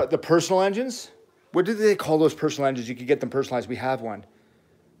personal engines. What do they call those personal engines? You could get them personalized. We have one.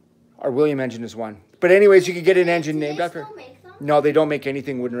 Our William engine is one. But anyways, you could get an engine named after. Still make them? No, they don't make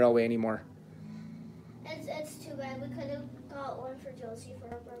anything wooden railway anymore. It's too bad. We could have got one for Josie for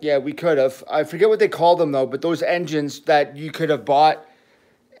her birthday. Yeah, we could have. I forget what they call them though, but those engines that you could have bought,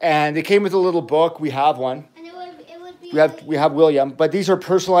 and they came with a little book. We have one. And it would be. We have William, but these are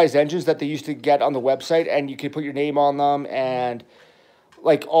personalized engines that they used to get on the website, and you could put your name on them, and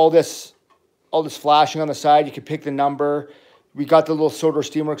like all this flashing on the side. You could pick the number. We got the little Sõbrad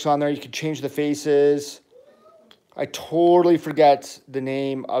Steamworks on there. You could change the faces. I totally forget the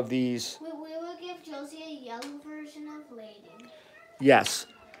name of these. We will give Josie a yellow version of Lady. Yes.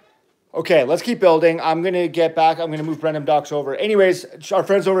 Okay, let's keep building. I'm going to get back. I'm going to move Brenham Docks over. Anyways, our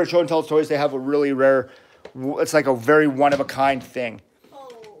friends over at Show and Tell Toys, they have a really rare, it's like a very one-of-a-kind thing.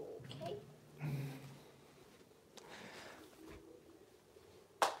 Okay.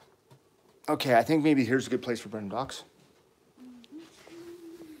 Okay, I think maybe here's a good place for Brenham Docks.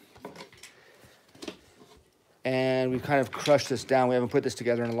 And we've kind of crushed this down. We haven't put this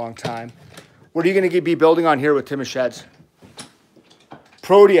together in a long time. What are you going to be building on here with Tim's sheds?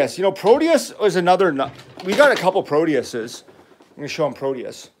 Proteus. You know, Proteus is another... We got a couple Proteuses. I'm going to show him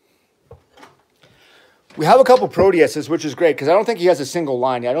Proteus. We have a couple Proteuses, which is great, because I don't think he has a single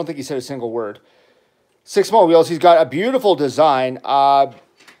line. I don't think he said a single word. 6 small wheels. He's got a beautiful design.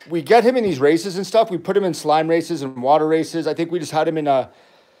 We get him in these races and stuff. We put him in slime races and water races. I think we just had him in a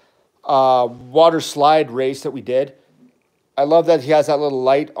water slide race that we did. I love that he has that little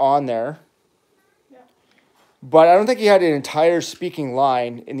light on there. Yeah. But I don't think he had an entire speaking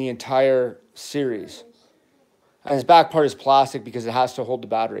line in the entire series. And his back part is plastic because it has to hold the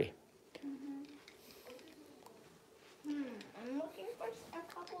battery. I'm looking for a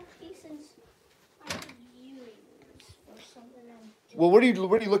couple pieces I could use for something else. Well, what are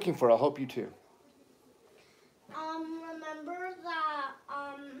you looking for? I'll help you too. Remember that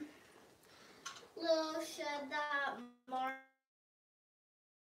little shed that Mark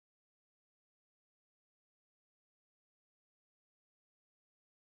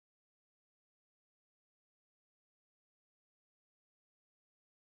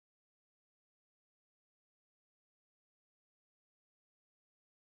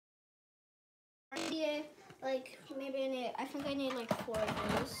like maybe I think I need like 4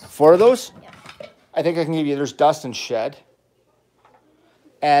 of those. 4 of those? Yeah. I think I can give you, there's Dust and Shed.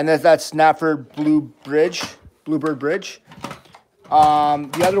 And that's Snafford Bluebird Bridge.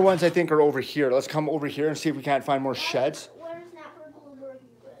 The other ones I think are over here. Let's come over here and see if we can't find more sheds. Where's Snafford Bluebird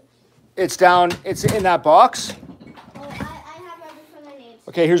Bridge? It's down, it's in that box. Oh, I have everything I need.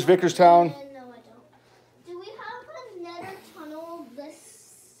 Okay, here's Vickerstown. No, I don't. Do we have a nether tunnel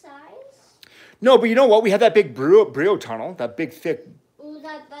this size? No, but you know what? We have that big Brio tunnel, that big thick. Ooh,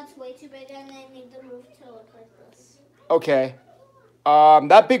 that's way too big, and I need the roof to look like this. Okay.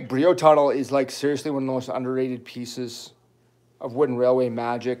 That big Brio tunnel is like seriously one of the most underrated pieces of wooden railway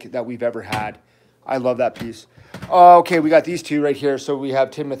magic that we've ever had. I love that piece. Okay, we got these two right here. So we have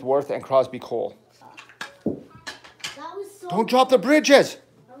Timoth Worth and Crosby Cole. That was so Don't drop the bridges.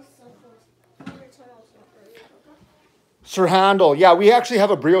 That was so close. Sir Handel. Yeah, we actually have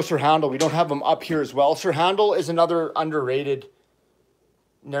a Brio Sir Handel. We don't have them up here as well. Sir Handel is another underrated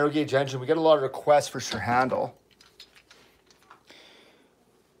narrow gauge engine. We get a lot of requests for Sir Handel.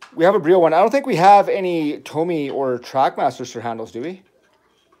 We have a Brio one. I don't think we have any Tomy or Trackmaster Sir Handels, do we? We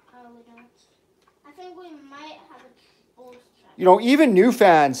don't. I think we might have an old track. You know, even new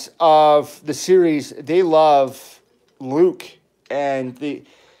fans of the series, they love Luke. And the,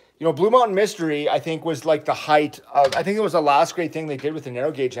 you know, Blue Mountain Mystery, I think, was like the height of, I think it was the last great thing they did with the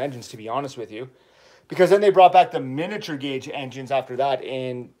narrow gauge engines, to be honest with you. Because then they brought back the miniature gauge engines after that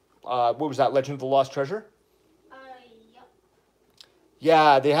in, what was that, Legend of the Lost Treasure? Yep.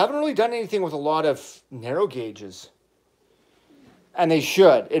 Yeah, they haven't really done anything with a lot of narrow gauges. And they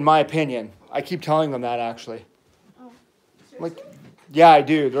should, in my opinion. I keep telling them that, actually. Oh, like, yeah, I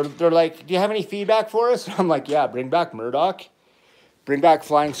do. They're like, do you have any feedback for us? I'm like, yeah, bring back Murdoch. Bring back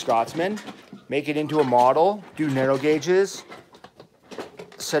Flying Scotsman. Make it into a model. Do narrow gauges.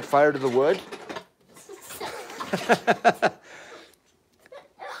 Set fire to the wood.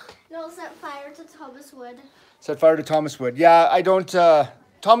 No, set fire to Thomas Wood. Set fire to Thomas Wood. Yeah, I don't...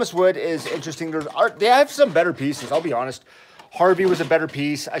 Thomas Wood is interesting. They have some better pieces, I'll be honest. Harvey was a better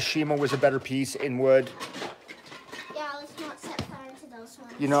piece. Ashima was a better piece in wood. Yeah, let's not set fire to those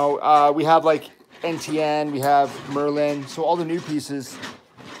ones. You know, we have like NTN, we have Merlin, so all the new pieces.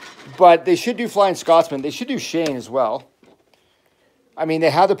 But they should do Flying Scotsman. They should do Shane as well. I mean, they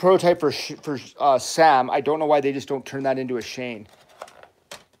have the prototype for Sam. I don't know why they just don't turn that into a Shane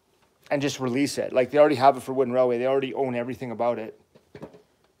and just release it. Like, they already have it for Wooden Railway. They already own everything about it.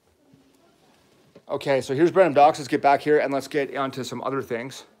 Okay, so here's Brenham Docks. Let's get back here and let's get onto some other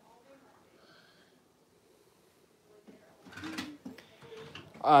things.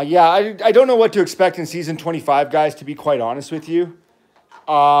 Yeah, I don't know what to expect in season 25, guys, to be quite honest with you.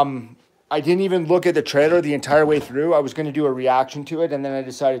 I didn't even look at the trailer the entire way through. I was going to do a reaction to it, and then I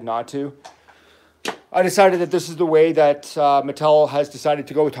decided not to. I decided that this is the way that Mattel has decided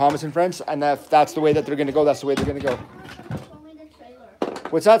to go with Thomas and Friends, and that's the way that they're going to go. That's the way they're going to go. Show me the trailer.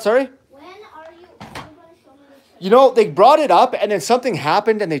 What's that? Sorry? When are you going to show me the trailer? You know, they brought it up, and then something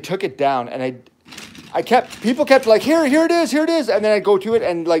happened, and they took it down, and people kept like, here it is, and then I go to it,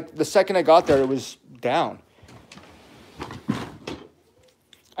 and like the second I got there, it was down.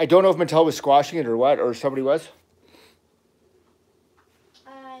 I don't know if Mattel was squashing it or what, or somebody was.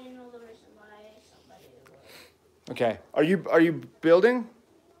 I know the reason why somebody was. Okay, are you building?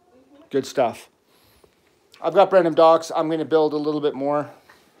 Mm-hmm. Good stuff. I've got Brenham Docks. I'm going to build a little bit more.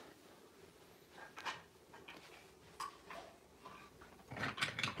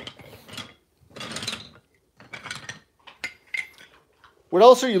 What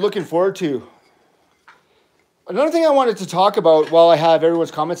else are you looking forward to? Another thing I wanted to talk about while I have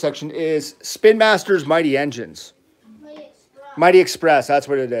everyone's comment section is Spin Master's Mighty Engines. Mighty Express, that's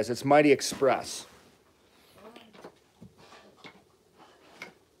what it is. It's Mighty Express.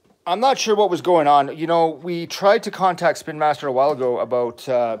 I'm not sure what was going on. You know, we tried to contact Spin Master a while ago about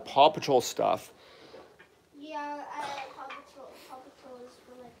Paw Patrol stuff. Yeah, Paw Patrol is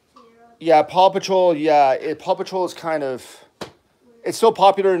for like 2-year-olds. Yeah, Paw Patrol, yeah. Paw Patrol is kind of... It's still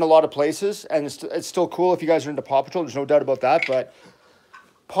popular in a lot of places, and it's still cool if you guys are into Paw Patrol. There's no doubt about that, but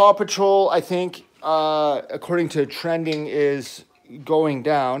Paw Patrol, I think, according to trending, is going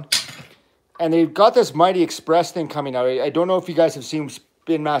down. And they've got this Mighty Express thing coming out. I don't know if you guys have seen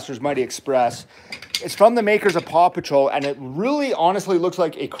Spin Master's Mighty Express. It's from the makers of Paw Patrol, and it really honestly looks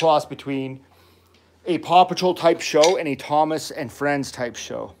like a cross between a Paw Patrol type show and a Thomas and Friends type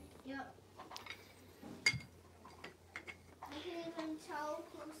show.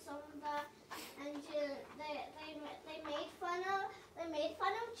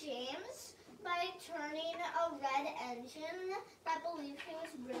 Turning a red engine that believed he was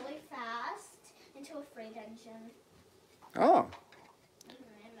really fast into a freight engine. Oh.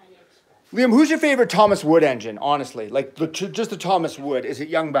 Liam, who's your favorite Thomas Wood engine, honestly? Like, just the Thomas Wood. Is it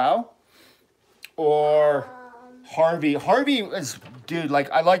Young Bao? Or Harvey? Harvey is, dude, like,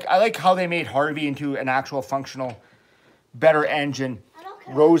 I like how they made Harvey into an actual functional, better engine. I don't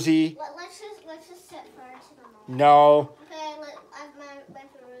care. Rosie. Let's just sit first to the moment. No. Okay, my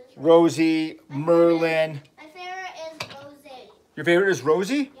favorite is Rosie, Merlin. My favorite is Rosie. Your favorite is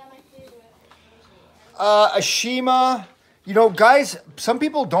Rosie? Yeah, my favorite is Rosie. Ashima. You know, guys, some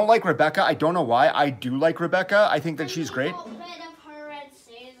people don't like Rebecca. I don't know why. I do like Rebecca. I think that she's great.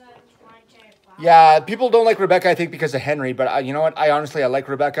 Yeah, people don't like Rebecca, I think, because of Henry. But you know what? I like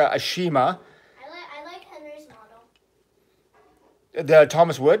Rebecca. Ashima. I like Henry's model. The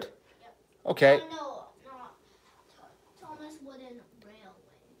Thomas Wood? Yep. Okay. No, Thomas Wooden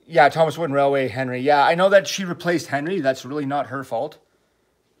Railway. Yeah, Thomas Wooden Railway, Henry. Yeah, I know that she replaced Henry. That's really not her fault.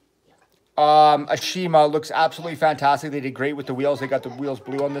 Ashima looks absolutely fantastic. They did great with the wheels. They got the wheels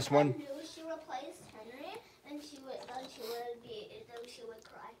blue on this one. She replaced Henry, and she would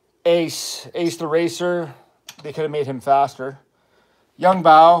cry. Ace the Racer. They could have made him faster. Young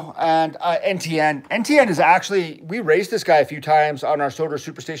Bao and NTN. NTN is actually, we raced this guy a few times on our Sõbrad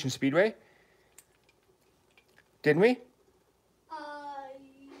Superstation Speedway. Didn't we?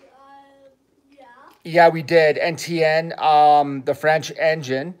 Yeah. Yeah, we did. NTN, the French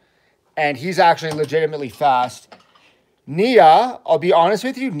engine. And he's actually legitimately fast. Nia, I'll be honest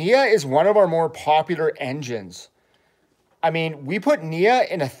with you, Nia is one of our more popular engines. I mean, we put Nia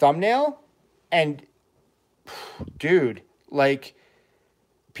in a thumbnail, and dude, like,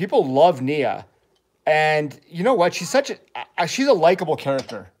 people love Nia. And you know what? She's a likable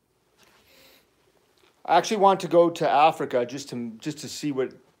character. I actually want to go to Africa just to see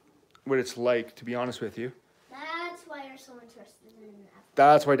what it's like, to be honest with you. That's why you're so interested in Africa.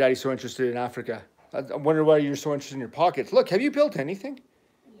 That's why Daddy's so interested in Africa. I wonder why you're so interested in your pockets. Look, have you built anything?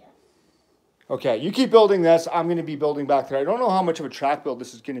 Yes. Okay, you keep building this. I'm going to be building back there. I don't know how much of a track build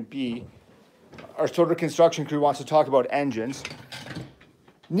this is going to be. Our Sõbrad construction crew wants to talk about engines.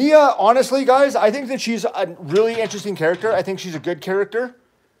 Nia, honestly, guys, I think that she's a really interesting character. I think she's a good character.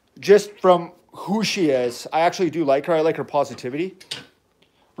 Just from who she is. I actually do like her. I like her positivity.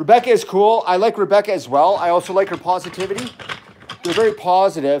 Rebecca is cool. I like Rebecca as well. I also like her positivity. They're very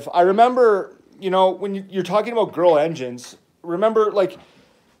positive. I remember, you know, when you're talking about girl engines, remember, like,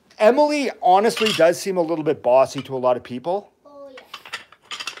 Emily honestly does seem a little bit bossy to a lot of people. Oh, yeah.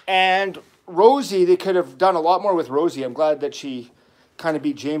 And Rosie, they could have done a lot more with Rosie. I'm glad that she kind of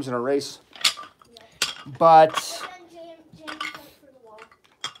beat James in a race. But James went for the wall.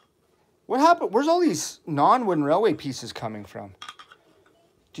 what happened? Where's all these non-wooden railway pieces coming from?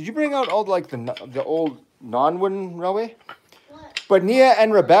 Did you bring out all like the old non-wooden railway? What? But Nia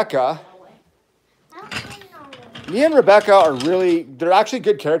and Rebecca, I don't really know. Nia and Rebecca are really, they're actually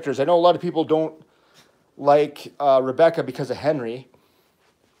good characters. I know a lot of people don't like Rebecca because of Henry.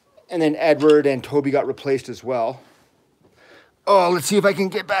 And then Edward and Toby got replaced as well. Oh, let's see if I can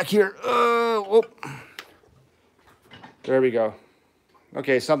get back here. Whoop. There we go.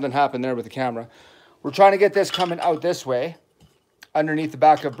 Okay, something happened there with the camera. We're trying to get this coming out this way, underneath the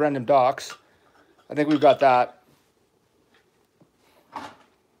back of Brendan Docks. I think we've got that.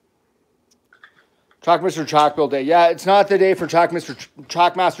 Trackmaster Track Build Day. Yeah, it's not the day for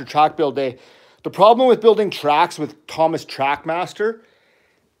Trackmaster Track Build Day. The problem with building tracks with Thomas Trackmaster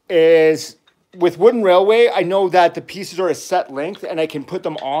is with wooden railway, I know that the pieces are a set length and I can put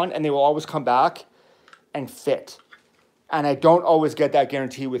them on and they will always come back and fit. And I don't always get that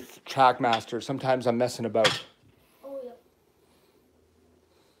guarantee with Trackmaster. Sometimes I'm messing about. Oh, yeah.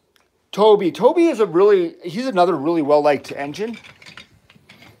 Toby. Toby is he's another really well-liked engine.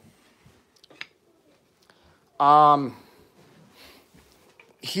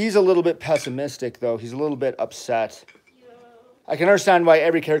 He's a little bit pessimistic, though. He's a little bit upset. Yeah. I can understand why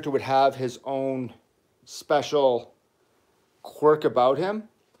every character would have his own special quirk about him.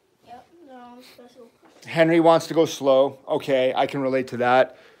 Yep, no special. Henry wants to go slow. Okay, I can relate to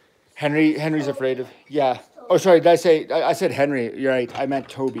that. Henry's afraid of, yeah. Oh, sorry, did I said Henry. You're right, I meant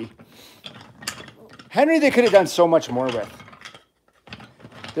Toby. Henry, they could have done so much more with.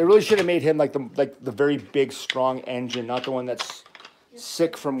 They really should have made him like the very big, strong engine, not the one that's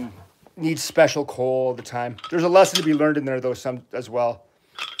sick from, needs special coal all the time. There's a lesson to be learned in there, though, some as well.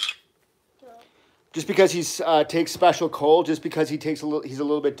 Just because he's takes special coal, just because he's a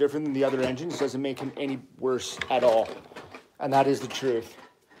little bit different than the other engines, doesn't make him any worse at all. And that is the truth.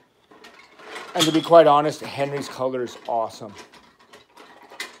 And to be quite honest, Henry's color is awesome.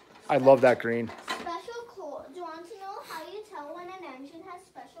 I love that green. Special coal. Do you want to know how you tell when an engine has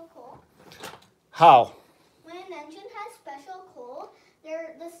special coal? How? When an engine has special coal,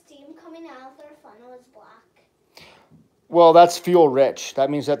 the steam coming out of their funnel is black. Well, that's fuel rich. That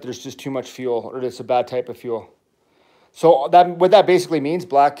means that there's just too much fuel, or it's a bad type of fuel. So what that basically means,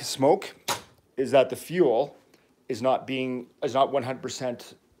 black smoke, is that the fuel is not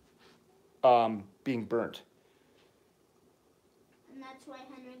 100% being burnt. And that's why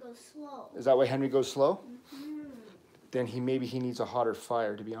Henry goes slow. Is that why Henry goes slow? Mm-hmm. Then maybe he needs a hotter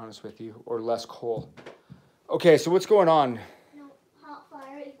fire, to be honest with you, or less coal. Okay, so what's going on? No, hot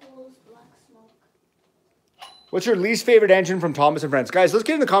fire equals black smoke. What's your least favorite engine from Thomas and Friends? Guys, let's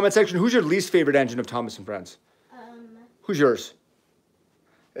get in the comment section. Who's your least favorite engine of Thomas and Friends? Who's yours?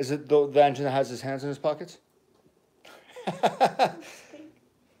 Is it the engine that has his hands in his pockets?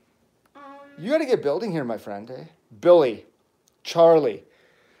 You got to get building here, my friend. Eh? Billy, Charlie,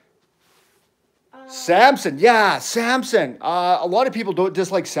 Samson. Yeah, Samson. A lot of people don't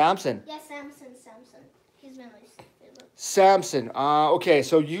dislike Samson. Yeah, Samson. He's my least favorite. Samson. Okay,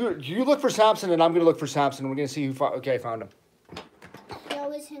 so you look for Samson, and I'm going to look for Samson. We're going to see who. Okay, I found him. He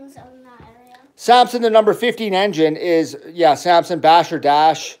always hangs out in that area. Samson, the number 15 engine is, yeah, Samson, Bash or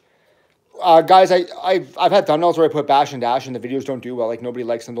Dash. Guys, I've had thumbnails where I put Bash and Dash and the videos don't do well. Like, nobody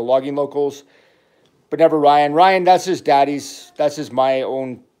likes them. The logging locals, but never Ryan. Ryan, that's his daddy's. That's just my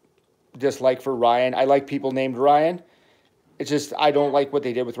own dislike for Ryan. I like people named Ryan. It's just, I don't like what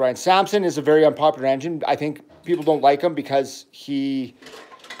they did with Ryan. Samson is a very unpopular engine. I think people don't like him because he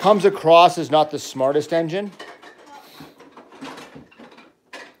comes across as not the smartest engine.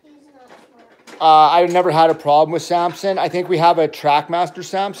 I've never had a problem with Samson. I think we have a Trackmaster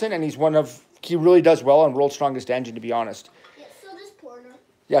Samson, and he really does well on World's Strongest Engine, to be honest. Yeah, so does Porter.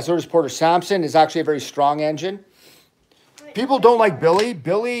 Yeah, so does Porter. Samson is actually a very strong engine. People don't like Billy.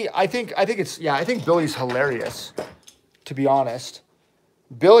 Billy, I think Billy's hilarious, to be honest.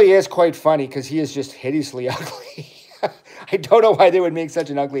 Billy is quite funny because he is just hideously ugly. I don't know why they would make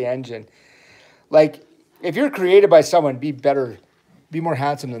such an ugly engine. Like, if you're created by someone, be more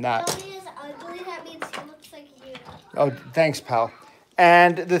handsome than that. Billy is ugly, that means he looks like you. Oh, thanks, pal.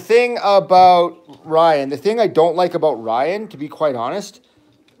 And the thing about Ryan, the thing I don't like about Ryan, to be quite honest,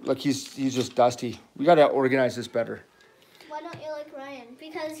 look, he's just dusty. We got to organize this better. What Why don't you like Ryan?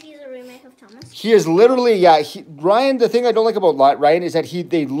 Because he's a remake of Thomas. He is literally, yeah. Ryan, the thing I don't like about Ryan is that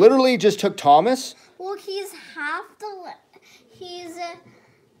they literally just took Thomas. Well, he's half the. He's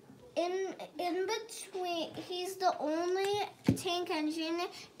in between. He's the only tank engine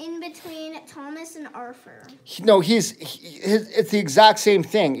in between Thomas and Arthur. It's the exact same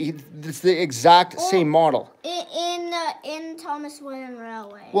thing. It's the exact same model. In Thomas Wooden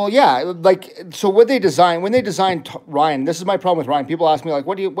Railway. Well, yeah, like so. When they designed Ryan, this is my problem with Ryan. People ask me like,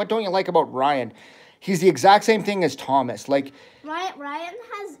 what don't you like about Ryan? He's the exact same thing as Thomas. Like Ryan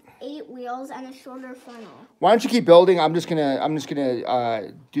has 8 wheels and a shorter funnel. Why don't you keep building? I'm just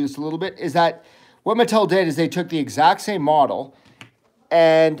gonna do this a little bit. Is that what Mattel did? Is they took the exact same model,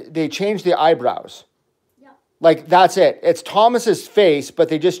 and they changed the eyebrows. Yep. Like that's it. It's Thomas's face, but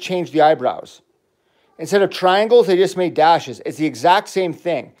they just changed the eyebrows. Instead of triangles, they just made dashes. It's the exact same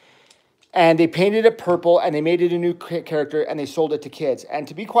thing. And they painted it purple, and they made it a new character, and they sold it to kids. And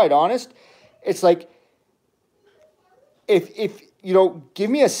to be quite honest, it's like, if you know, give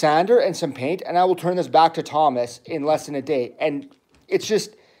me a sander and some paint, and I will turn this back to Thomas in less than a day. And it's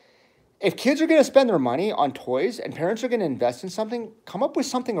just, if kids are going to spend their money on toys and parents are going to invest in something, come up with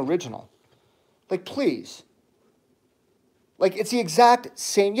something original. Like, please. Like, it's the exact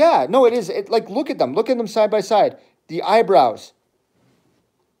same. Yeah, no, it is. Like, look at them. Look at them side by side. The eyebrows.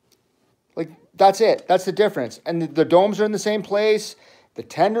 Like, that's it. That's the difference. And the domes are in the same place. The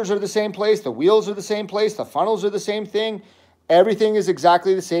tenders are the same place. The wheels are the same place. The funnels are the same thing. Everything is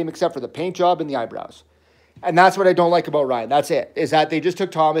exactly the same except for the paint job and the eyebrows. And that's what I don't like about Ryan. That's it. Is that they just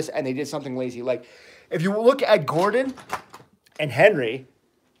took Thomas and they did something lazy. Like, if you look at Gordon and Henry,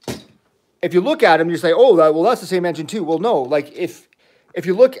 if you look at them, you say, oh, well, that's the same engine too. Well, no. Like, if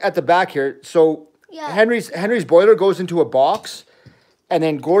you look at the back here, so yeah. Henry's boiler goes into a box, and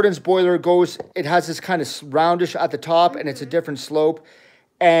then Gordon's boiler it has this kind of roundish at the top, and it's a different slope.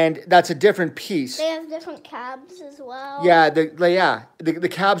 And that's a different piece. They have different cabs as well. Yeah, the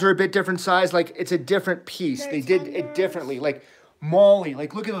cabs are a bit different size. Like, it's a different piece. They did it differently. Like, Molly,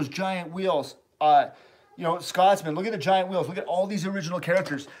 like, look at those giant wheels. You know, Scotsman, look at the giant wheels. Look at all these original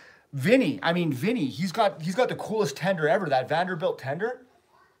characters. Vinny, he's got the coolest tender ever. That Vanderbilt tender.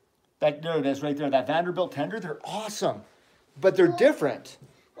 There it is right there. That Vanderbilt tender. They're awesome, but they're different.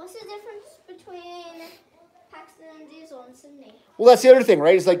 What's the difference between Paxton and Diesel and Sydney? Well, that's the other thing,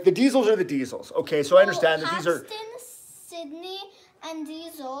 right? It's like the diesels are the diesels. Okay, so I understand that these are... Paxton, Sydney, and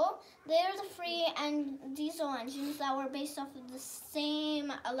Diesel, they're the free and diesel engines that were based off of the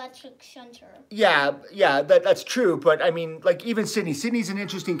same electric shunter. Yeah, that's true. But, I mean, like, even Sydney. Sydney's an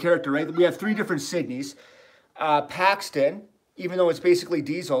interesting character, right? We have 3 different Sydneys. Paxton, even though it's basically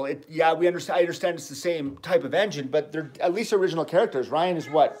diesel, I understand it's the same type of engine, but they're at least original characters. Ryan is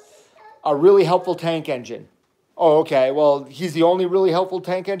what? A really helpful tank engine. Oh, okay. Well, he's the only really helpful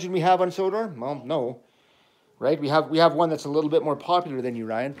tank engine we have on Sõbrad? Well, no. Right? We have one that's a little bit more popular than you,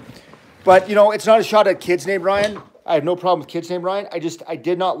 Ryan. But, you know, it's not a shot at kids named Ryan. I have no problem with kids named Ryan. I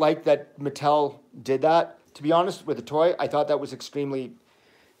did not like that Mattel did that. To be honest, with the toy, I thought that was extremely,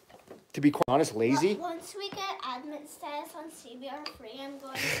 to be quite honest, lazy. Once we get admin status on CBR3, I'm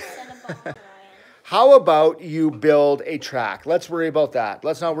going to set a ball on Ryan. How about you build a track? Let's worry about that.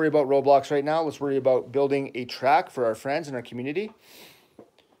 Let's not worry about Roblox right now. Let's worry about building a track for our friends in our community.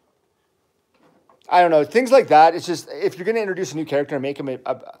 I don't know. Things like that. It's just, if you're going to introduce a new character and make him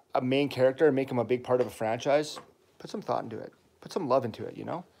a main character and make him a big part of a franchise, put some thought into it. Put some love into it, you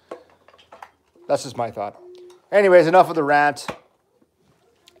know? That's just my thought. Anyways, enough of the rant.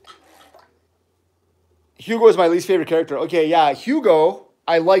 Hugo is my least favorite character. Okay, yeah, Hugo...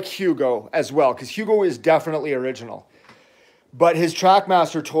 I like Hugo as well, because Hugo is definitely original. But his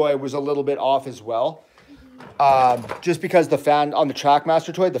Trackmaster toy was a little bit off as well. Just because the fan on the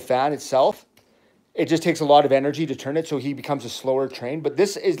Trackmaster toy, the fan itself, it just takes a lot of energy to turn it, so he becomes a slower train. But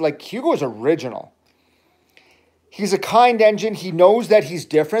this is like, Hugo is original. He's a kind engine. He knows that he's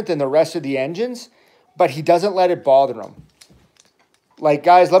different than the rest of the engines, but he doesn't let it bother him. Like,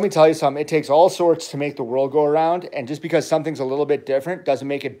 guys, let me tell you something. It takes all sorts to make the world go around. And just because something's a little bit different doesn't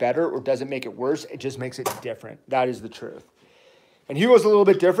make it better or doesn't make it worse. It just makes it different. That is the truth. And Hugo's a little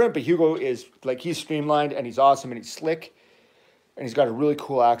bit different, but Hugo is, like, he's streamlined and he's awesome and he's slick. And he's got a really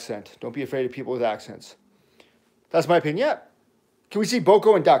cool accent. Don't be afraid of people with accents. That's my opinion. Yeah. Can we see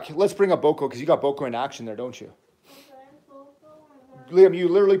Boko and Duck? Let's bring up Boko, because you got Boko in action there, don't you? Okay, Liam, you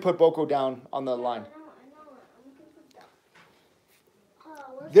literally put Boko down on the line.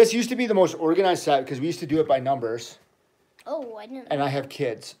 This used to be the most organized set because we used to do it by numbers. Oh, I didn't know. And I have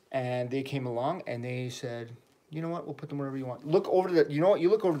kids, and they came along and they said, "You know what? We'll put them wherever you want. Look over the. You know what? You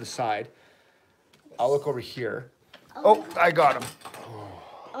look over the side. I'll look over here. Oh, I got him.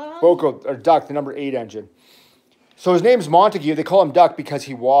 Boko, or Duck, the number 8 engine. So his name's Montague. They call him Duck because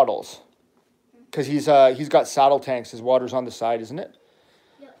he waddles. Because he's got saddle tanks. His water's on the side, isn't it?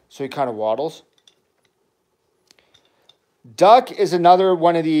 Yep. So he kind of waddles. Duck is another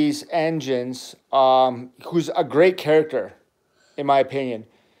one of these engines who's a great character, in my opinion.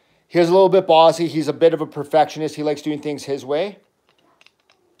 He's a little bit bossy. He's a bit of a perfectionist. He likes doing things his way.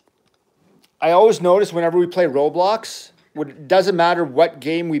 I always notice whenever we play Roblox, it doesn't matter what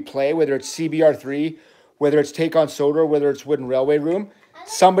game we play, whether it's CBR3, whether it's Take on Soda, whether it's Wooden Railway Room,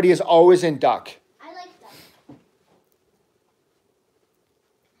 somebody is always in Duck. I like Duck.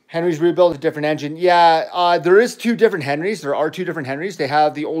 Henry's rebuilt a different engine. Yeah, there is 2 different Henrys. There are 2 different Henrys. They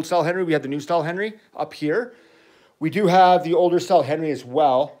have the old style Henry. We have the new style Henry up here. We do have the older style Henry as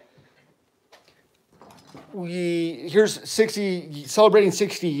well. Here's celebrating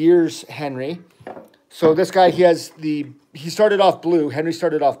 60 years Henry. So this guy, he started off blue. Henry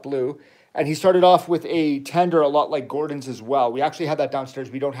started off blue. And he started off with a tender a lot like Gordon's as well. We actually had that downstairs.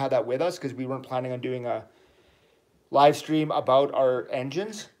 We don't have that with us because we weren't planning on doing a live stream about our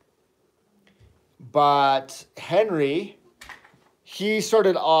engines. But Henry, he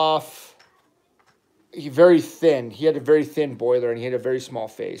started off very thin. He had a very thin boiler and he had a very small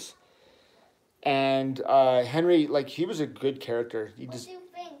face. And Henry, like, he was a good character. What do you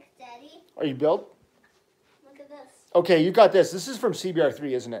think, Daddy? Are you built? Look at this. Okay, you got this. This is from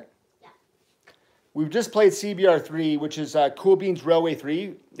CBR3, isn't it? Yeah. We've just played CBR3, which is Cool Beans Railway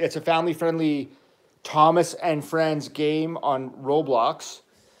 3. It's a family-friendly Thomas and Friends game on Roblox.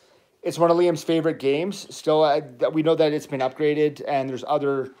 It's one of Liam's favorite games. Still, we know that it's been upgraded and there's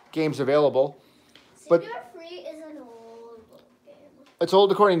other games available. But CBR3 is an old game. It's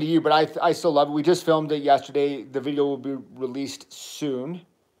old according to you, but I still love it. We just filmed it yesterday. The video will be released soon.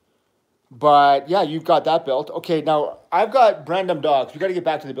 But yeah, you've got that built. Okay, now I've got Brandom Dogs. We got to get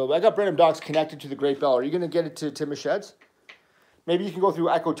back to the build. I got Brandom Dogs connected to the Great Bell. Are you going to get it to Tim Sheds? Maybe you can go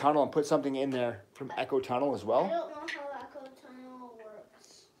through Echo Tunnel and put something in there from Echo Tunnel as well. I don't know how Echo Tunnel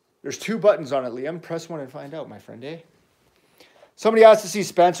works. There's 2 buttons on it, Liam. Press one and find out, my friend, eh? Somebody asked to see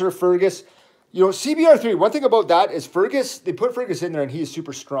Spencer, Fergus. You know, CBR3, one thing about that is Fergus, they put Fergus in there and he is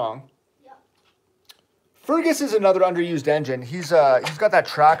super strong. Yep. Fergus is another underused engine. He's got that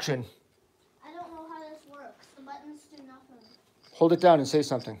traction. I don't know how this works. The buttons do nothing. Hold it down and say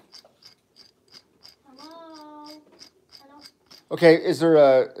something. Hello? I don't... Okay, is there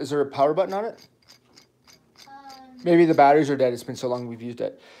a power button on it? Maybe the batteries are dead. It's been so long we've used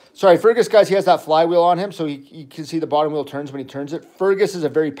it. Sorry, Fergus, guys, he has that flywheel on him, so you can see the bottom wheel turns when he turns it. Fergus is a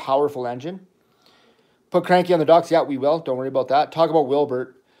very powerful engine. Put Cranky on the docks. Yeah, we will. Don't worry about that. Talk about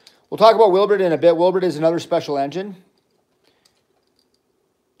Wilbert. We'll talk about Wilbert in a bit. Wilbert is another special engine.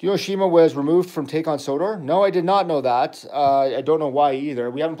 Do you know Shima was removed from Take on Sodor? No, I did not know that. I don't know why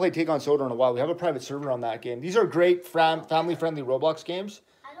either. We haven't played Take on Sodor in a while. We have a private server on that game. These are great family-friendly Roblox games.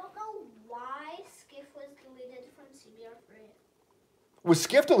 I don't know why Skiff was deleted from CBR3. Was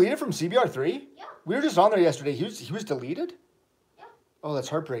Skiff deleted from CBR3? Yeah. We were just on there yesterday. He was deleted? Yeah. Oh, that's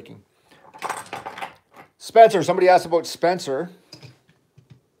heartbreaking. Spencer. Somebody asked about Spencer.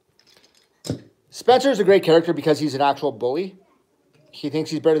 Spencer is a great character because he's an actual bully. He thinks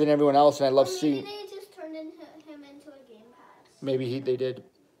he's better than everyone else, and I love seeing... Maybe they just turned him into a game pass. Maybe they did.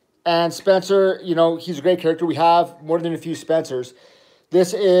 And Spencer, you know, he's a great character. We have more than a few Spencers.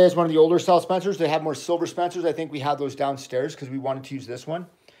 This is one of the older style Spencers. They have more silver Spencers. I think we have those downstairs because we wanted to use this one.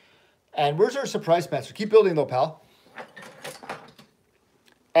 And where's our surprise Spencer? Keep building though, pal.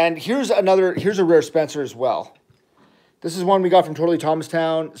 And here's a rare Spencer as well. This is one we got from Totally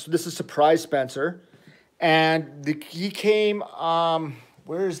Thomastown. So this is surprise Spencer. And he came,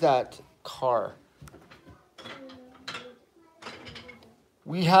 where is that car?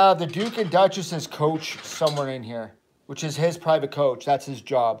 We have the Duke and Duchess's coach somewhere in here, which is his private coach. That's his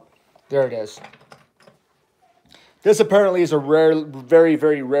job. There it is. This apparently is a rare, very,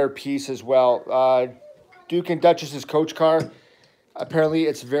 very rare piece as well. Duke and Duchess's coach car. Apparently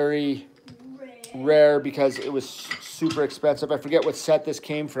it's very rare because it was super expensive. I forget what set this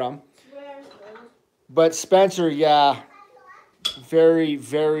came from. But Spencer, yeah, very,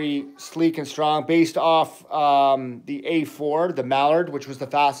 very sleek and strong. Based off the A4, the Mallard, which was the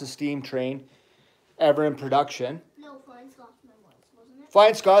fastest steam train ever in production. No, Flying Scotsman wasn't it?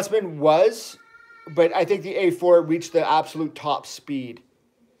 Flying Scotsman was, but I think the A4 reached the absolute top speed.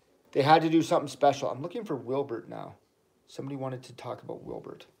 They had to do something special. I'm looking for Wilbert now. Somebody wanted to talk about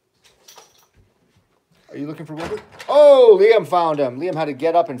Wilbert. Are you looking for Wilbert? Oh, Liam found him. Liam had to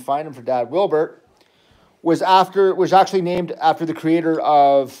get up and find him for Dad. Wilbert was actually named after the creator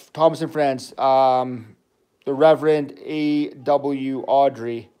of Thomas and Friends, the Reverend A.W.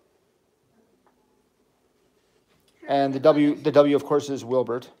 Audrey. And the W, of course, is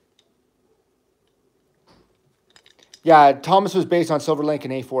Wilbert. Yeah, Thomas was based on Silver Link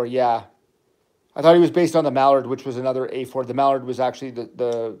and A4, yeah. I thought he was based on the Mallard, which was another A4. The Mallard was actually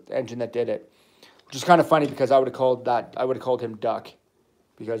the engine that did it. Which is kind of funny because I would have called him Duck.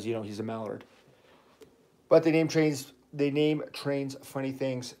 Because, you know, he's a Mallard. But they name trains funny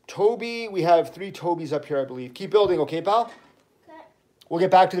things. Toby, we have 3 Tobys up here, I believe. Keep building, okay, pal? Okay. We'll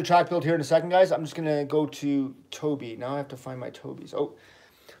get back to the track build here in a second, guys. I'm just going to go to Toby. Now I have to find my Tobys. Oh,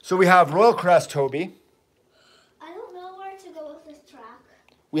 so we have Royal Crest Toby. I don't know where to go with this track.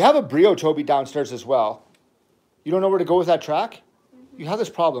 We have a Brio Toby downstairs as well. You don't know where to go with that track? Mm-hmm. You have this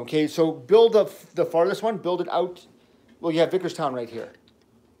problem. Okay, so build the farthest one. Build it out. Well, you have Vickerstown right here.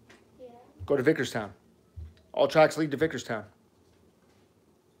 Yeah. Go to Vickerstown. All tracks lead to Vickerstown.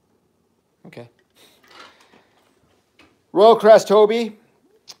 Okay. Royal Crest Toby.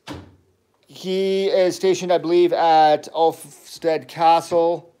 He is stationed, I believe, at Ulfstead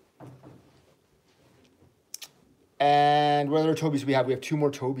Castle. And what other Tobys we have? We have 2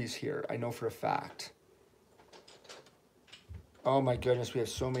 more Tobys here. I know for a fact. Oh my goodness, we have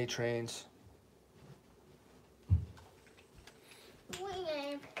so many trains.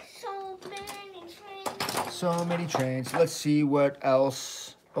 So many trains. Let's see what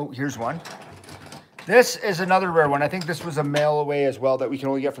else. Oh, here's one. This is another rare one. I think this was a mail away as well that we can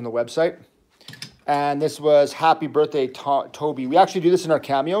only get from the website. And this was Happy Birthday Toby. We actually do this in our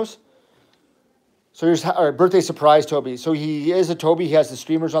cameos. So here's our birthday surprise Toby. So he is a Toby. He has the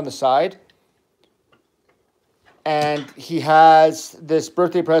streamers on the side. And he has this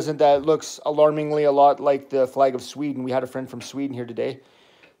birthday present that looks alarmingly a lot like the flag of Sweden. We had a friend from Sweden here today.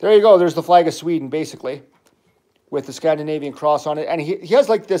 There you go. There's the flag of Sweden, basically, with the Scandinavian cross on it. And he has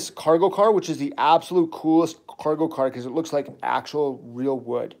like this cargo car, which is the absolute coolest cargo car because it looks like actual real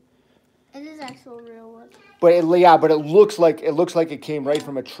wood. It is actual real wood. But it looks like it came right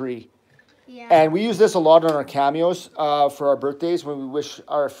from a tree. Yeah. And we use this a lot on our cameos for our birthdays when we wish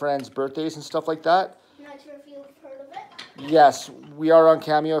our friends birthdays and stuff like that. Not sure if you've heard of it. Yes, we are on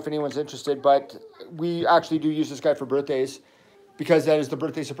Cameo if anyone's interested, but we actually do use this guy for birthdays because that is the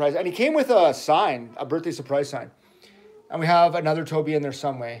birthday surprise. And he came with a sign, a birthday surprise sign. And we have another Toby in there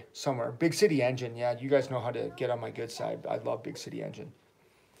somewhere. Big City Engine. Yeah, you guys know how to get on my good side. I love Big City Engine.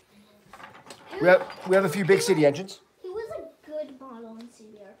 We have a few Big City Engines. He was a good model in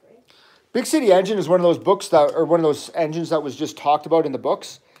CBR3. Big City Engine is one of those books that, or one of those engines that was just talked about in the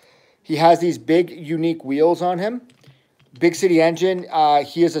books. He has these big, unique wheels on him. Big City Engine,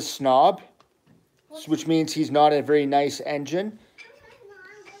 he is a snob, which means he's not a very nice engine.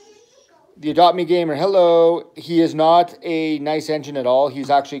 The Adopt Me Gamer, hello. He is not a nice engine at all.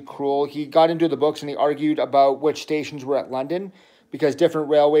 He's actually cruel. He got into the books and he argued about which stations were at London because different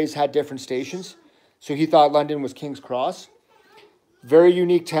railways had different stations. So he thought London was King's Cross. Very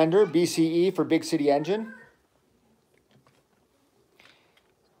unique tender, BCE for Big City Engine.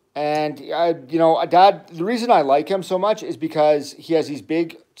 And, you know, Dad, the reason I like him so much is because he has these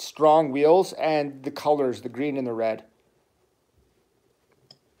big, strong wheels and the colors, the green and the red.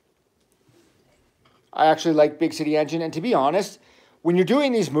 I actually like Big City Engine. And to be honest, when you're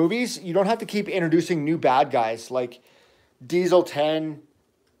doing these movies, you don't have to keep introducing new bad guys like Diesel 10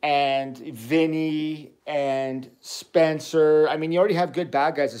 and Vinny and Spencer. I mean, you already have good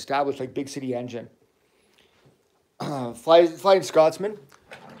bad guys established like Big City Engine. Flying Scotsman.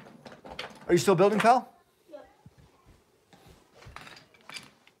 Are you still building, pal? Yep.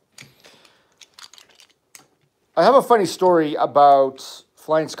 I have a funny story about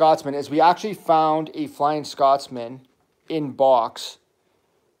Flying Scotsman. Is we actually found a Flying Scotsman in box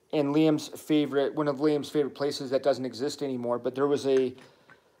in Liam's favorite, one of Liam's favorite places that doesn't exist anymore. But there was a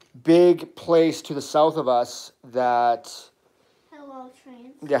big place to the south of us that had a lot of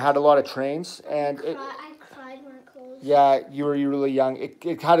trains. Yeah, had a lot of trains, and I cried when it closed. Yeah, you were really young.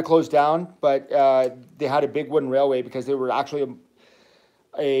 It had to close down, but they had a big wooden railway because they were actually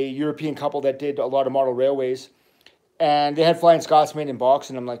a European couple that did a lot of model railways. And they had Flying Scotsman in box,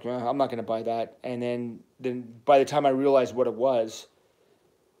 and I'm like, well, I'm not going to buy that. And then by the time I realized what it was,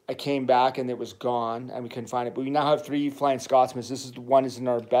 I came back and it was gone, and we couldn't find it. But we now have 3 Flying Scotsmans. This is the one is in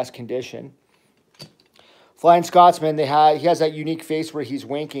our best condition. Flying Scotsman, he has that unique face where he's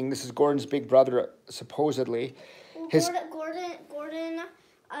winking. This is Gordon's big brother, supposedly. Gordon,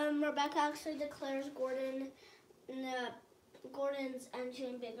 Rebecca actually declares Gordon's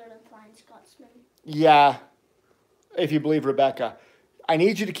engine bigger than Flying Scotsman. Yeah, if you believe Rebecca. I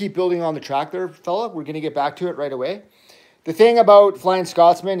need you to keep building on the track there, fella. We're going to get back to it right away. The thing about Flying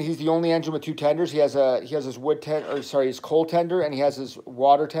Scotsman, he's the only engine with two tenders. He has his his coal tender, and he has his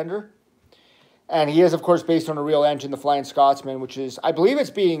water tender. And he is, of course, based on a real engine, the Flying Scotsman, which is, I believe it's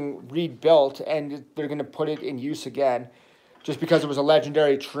being rebuilt, and they're going to put it in use again, just because it was a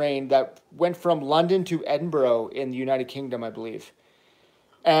legendary train that went from London to Edinburgh in the United Kingdom, I believe.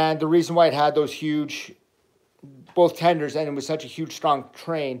 And the reason why it had those huge, both tenders, and it was such a huge, strong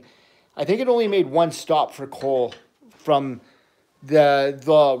train, I think it only made one stop for coal from the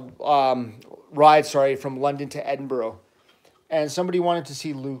ride, from London to Edinburgh. And somebody wanted to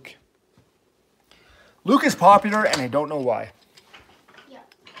see Luke. Luke is popular, and I don't know why. Yeah.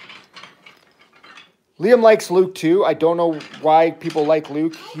 Liam likes Luke, too. I don't know why people like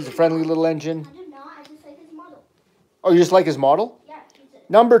Luke. He's a friendly little engine. I do not. I just like his model. Oh, you just like his model? Yeah.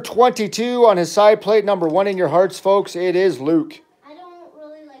 Number 22 on his side plate. Number 1 in your hearts, folks. It is Luke. I don't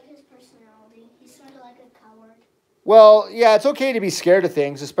really like his personality. He's sort of like a coward. Well, yeah, it's okay to be scared of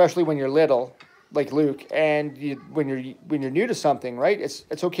things, especially when you're little, like Luke, and when you're new to something, right?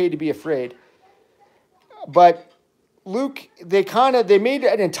 It's okay to be afraid. But Luke, they made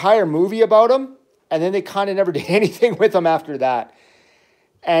an entire movie about him, and then they kind of never did anything with him after that.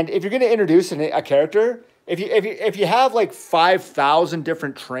 And if you're going to introduce a character, if you have like 5,000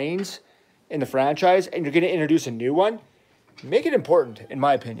 different trains in the franchise, and you're going to introduce a new one, make it important, in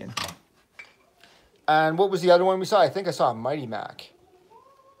my opinion. And what was the other one we saw? I think I saw a Mighty Mac.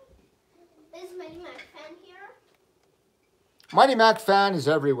 Is Mighty Mac fan here? Mighty Mac fan is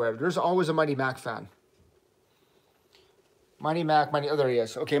everywhere. There's always a Mighty Mac fan. Oh, there he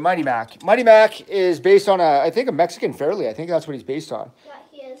is. Okay, Mighty Mac. Mighty Mac is based on I think a Mexican Fairly. I think that's what he's based on. Yeah,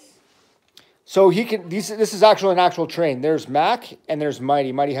 he is. So this is actually an actual train. There's Mac and there's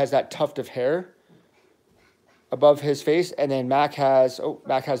Mighty. Mighty has that tuft of hair above his face, and then Mac has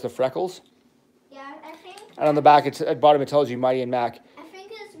the freckles. Yeah, I think. And on the back, at the bottom, it tells you Mighty and Mac. I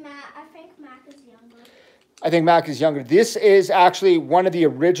think Mac is younger. I think Mac is younger. This is actually one of the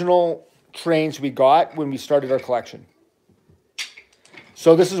original trains we got when we started our collection.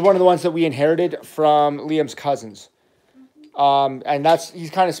 So this is one of the ones that we inherited from Liam's cousins. And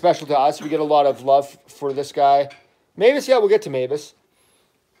he's kind of special to us. We get a lot of love for this guy. Mavis, yeah, we'll get to Mavis.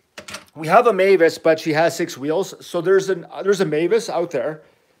 We have a Mavis, but she has 6 wheels. So there's a Mavis out there,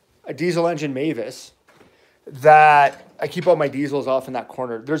 a diesel engine Mavis, that I keep all my diesels off in that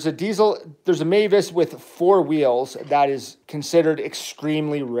corner. There's a Mavis with 4 wheels that is considered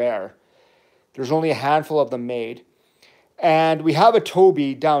extremely rare. There's only a handful of them made. And we have a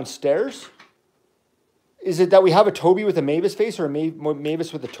Toby downstairs. Is it that we have a Toby with a Mavis face or a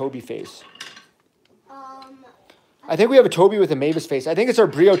Mavis with a Toby face? I think we have a Toby with a Mavis face. I think it's our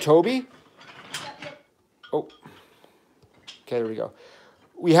Brio Toby. Oh. Okay, there we go.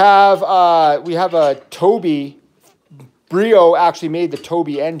 We have a Toby. Brio actually made the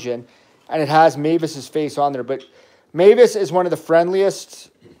Toby engine, and it has Mavis's face on there. But Mavis is one of the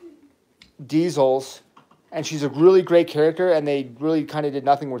friendliest diesels, and she's a really great character, and they really kind of did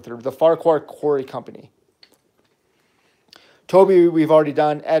nothing with her. The Farquhar Quarry Company. Toby, we've already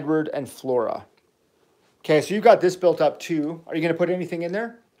done. Edward and Flora. Okay, so you've got this built up too. Are you going to put anything in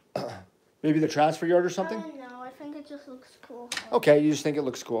there? Maybe the transfer yard or something? No, I think it just looks cool. Okay, you just think it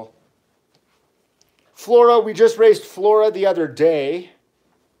looks cool. Flora, we just raced Flora the other day.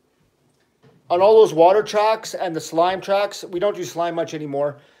 On all those water tracks and the slime tracks, we don't do slime much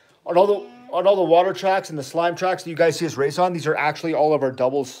anymore. On all the water tracks and the slime tracks that you guys see us race on, these are actually all of our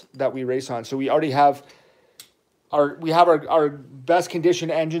doubles that we race on. So we already have our best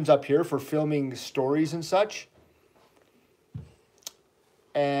condition engines up here for filming stories and such.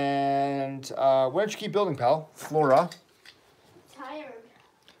 And why don't you keep building, pal? Flora. Tired.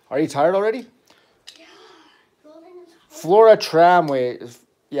 Are you tired already? Yeah. Building is hard. Flora Tramways.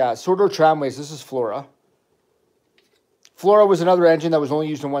 Yeah, Sõbrad Tramways. This is Flora. Flora was another engine that was only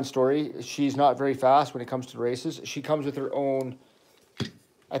used in one story. She's not very fast when it comes to races. She comes with her own...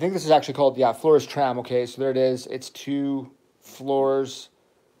 I think this is actually called, yeah, Flora's Tram. Okay, so there it is. It's 2 floors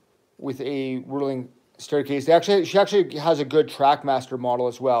with a whirling staircase. She actually has a good Trackmaster model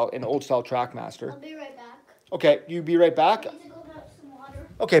as well, an old-style Trackmaster. I'll be right back. Okay, you be right back? I need to go grab some water.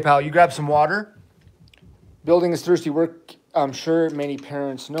 Okay, pal, you grab some water. Building is thirsty work. I'm sure many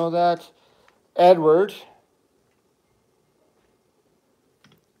parents know that. Edward.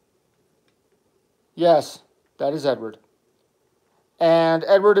 Yes, that is Edward. And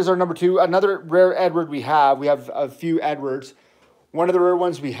Edward is our number 2. Another rare Edward we have. We have a few Edwards. One of the rare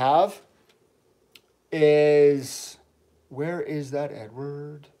ones we have is... Where is that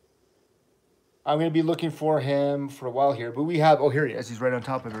Edward? I'm going to be looking for him for a while here. But we have... Oh, here he is. He's right on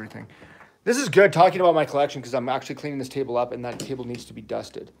top of everything. This is good talking about my collection because I'm actually cleaning this table up and that table needs to be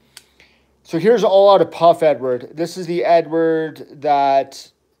dusted. So here's all out of Puff Edward. This is the Edward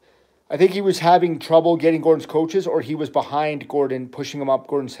that I think he was having trouble getting Gordon's coaches, or he was behind Gordon, pushing him up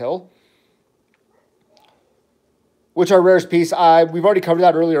Gordon's hill. Which our rarest piece, we've already covered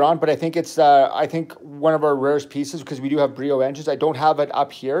that earlier on, but I think it's one of our rarest pieces because we do have Brio engines. I don't have it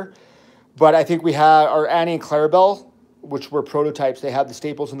up here, but I think we have our Annie and Clarabelle, which were prototypes. They have the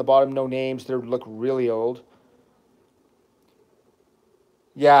staples in the bottom, no names. They look really old.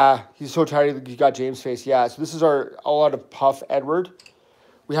 Yeah, he's so tired he got James face. Yeah, so this is our all out of Puff Edward.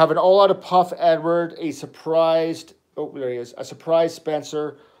 We have an all out of Puff Edward, a surprised, oh, there he is, a surprise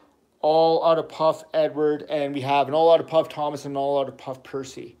Spencer, all out of Puff Edward, and we have an all out of Puff Thomas and an all out of Puff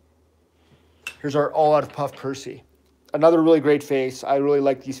Percy. Here's our all out of Puff Percy. Another really great face. I really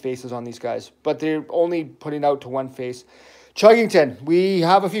like these faces on these guys, but they're only putting out to one face. Chuggington. We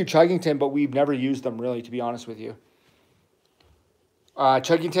have a few Chuggington, but we've never used them really, to be honest with you.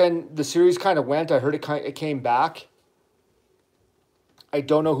 Chuggington, the series kind of went. I heard it came back. I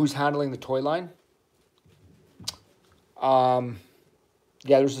don't know who's handling the toy line.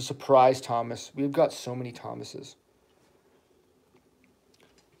 Yeah, there's a surprise Thomas. We've got so many Thomases.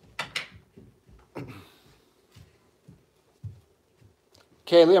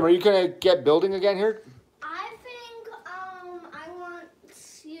 Okay, Liam, are you going to get building again here? I think I want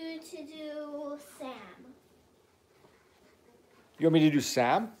you to do Sam. You want me to do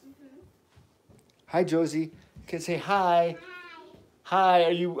Sam? Mm-hmm. Hi, Josie. Can say hi. Hi.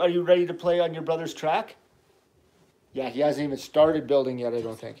 Are you ready to play on your brother's track? Yeah, he hasn't even started building yet, I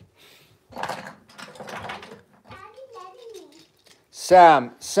don't think.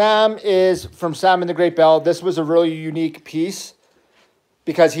 Sam. Sam is from Sam and the Great Bell. This was a really unique piece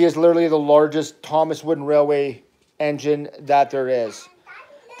because he is literally the largest Thomas wooden railway engine that there is.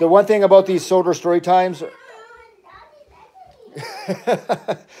 The one thing about these Sõbrad story times...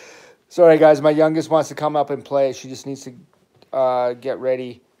 Sorry, guys. My youngest wants to come up and play. She just needs to get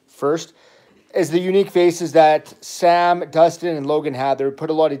ready first. Is the unique faces that Sam, Dustin, and Logan had. They put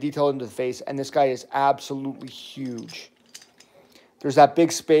a lot of detail into the face, and this guy is absolutely huge. There's that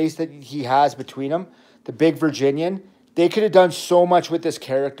big space that he has between them. The big Virginian. They could have done so much with this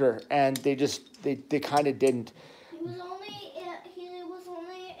character, and they kind of didn't. He was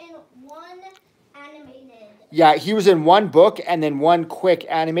only in one animated. Yeah, he was in one book and then one quick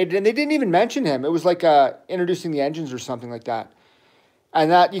animated, and they didn't even mention him. It was like introducing the engines or something like that. And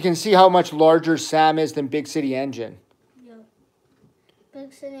that you can see how much larger Sam is than Big City Engine. Yep.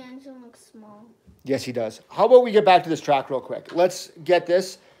 Big City Engine looks small. Yes, he does. How about we get back to this track real quick? Let's get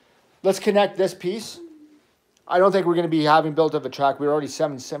this. Let's connect this piece. I don't think we're going to be having built up a track. We're already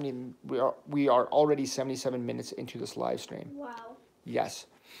 77 minutes into this live stream. Wow. Yes.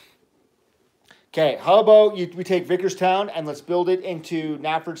 Okay, how about we take Vickerstown and let's build it into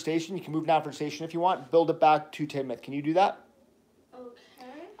Knapford Station. You can move Knapford Station if you want. Build it back to Tidmouth. Can you do that?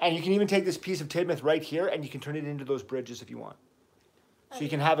 And you can even take this piece of Tidmouth right here and you can turn it into those bridges if you want. So you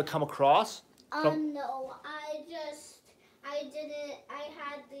can have it come across. No, I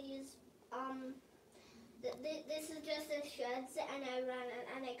had these, this is just the sheds and I ran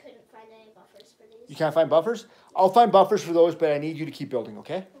and I couldn't find any buffers for these. You can't find buffers? I'll find buffers for those, but I need you to keep building,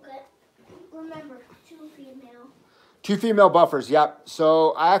 okay? Okay. Remember, 2 female. 2 female buffers, yep.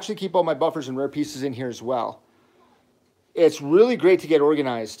 So I actually keep all my buffers and rare pieces in here as well. It's really great to get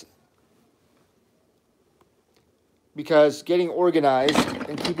organized because getting organized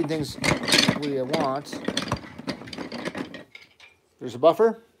and keeping things where you want. There's a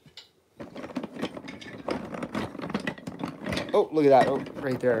buffer. Oh, look at that. Oh,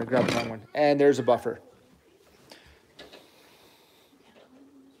 right there. I grabbed the wrong one. And there's a buffer.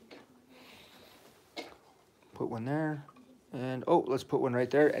 Put one there. And, oh, let's put one right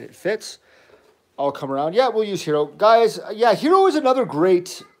there. And it fits. I'll come around. Yeah, we'll use Hero. Guys, yeah, Hero is another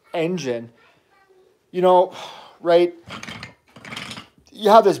great engine. You know, right?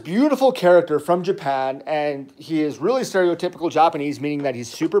 You have this beautiful character from Japan, and he is really stereotypical Japanese, meaning that he's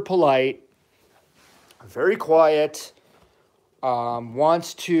super polite, very quiet,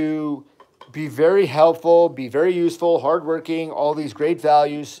 wants to be very helpful, be very useful, hardworking, all these great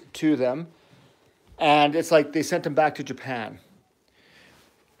values to them. And it's like they sent him back to Japan.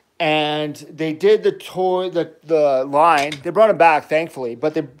 And they did the line. They brought him back, thankfully.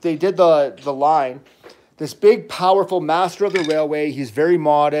 But they did the line. This big, powerful master of the railway. He's very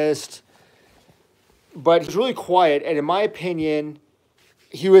modest. But he's really quiet. And in my opinion,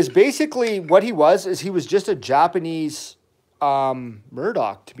 he was basically, what he was, is he was just a Japanese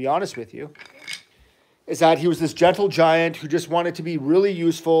Murdoch, to be honest with you. is that he was this gentle giant who just wanted to be really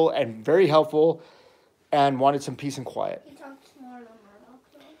useful and very helpful and wanted some peace and quiet. He talks more than Murdoch,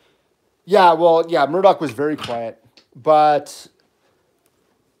 though. Yeah, well, yeah, Murdoch was very quiet. But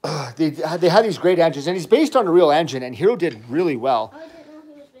they had these great engines. And he's based on a real engine. And Hero did really well. Oh, I didn't know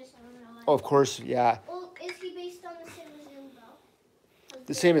he was based on a real engine. Oh, of course, yeah. Well, is he based on the same as Young Bell?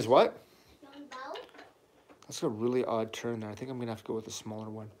 The same as what? Young Bell? That's a really odd turn there. I think I'm going to have to go with a smaller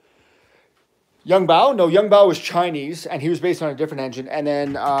one. Young Bao? No, Young Bao was Chinese, and he was based on a different engine. And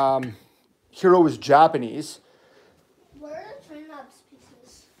then Hero was Japanese. Where are the Train Labs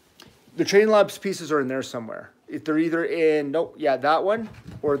pieces? The Train Labs pieces are in there somewhere. If they're either in, nope, yeah, that one,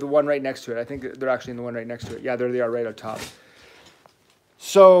 or the one right next to it. I think they're actually in the one right next to it. Yeah, there they are right up top.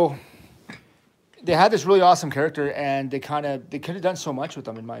 So they had this really awesome character, and they could have done so much with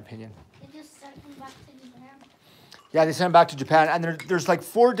them, in my opinion. They just sent him back to Japan. Yeah, they sent him back to Japan, and there's like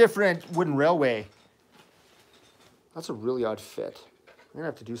 4 different wooden railway. That's a really odd fit. I'm gonna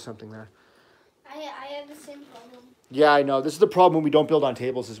have to do something there. I have the same problem. Yeah, I know. This is the problem when we don't build on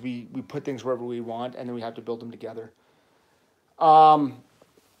tables, is we put things wherever we want, and then we have to build them together. Yeah,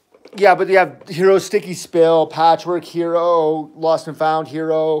 but you have Hero Sticky Spill, Patchwork Hero, Lost and Found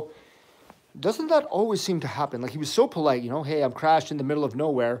Hero. Doesn't that always seem to happen? Like, he was so polite, you know, hey, I'm crashed in the middle of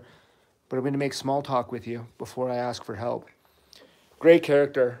nowhere, but I'm going to make small talk with you before I ask for help. Great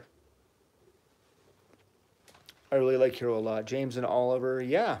character. I really like Hero a lot. James and Oliver,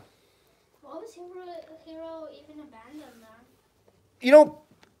 yeah. Why was Hero even abandoned there? You know,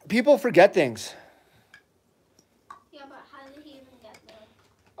 people forget things. Yeah, but how did he even get there?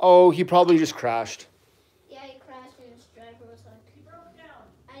 Oh, he probably just crashed. Yeah, he crashed and his driver was like, he broke down.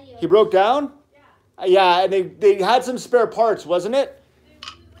 Adios. He broke down? Yeah. Yeah, and they had some spare parts, wasn't it?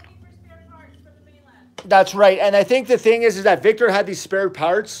 That's right. And I think the thing is that Victor had these spare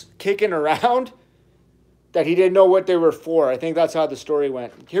parts kicking around that he didn't know what they were for. I think that's how the story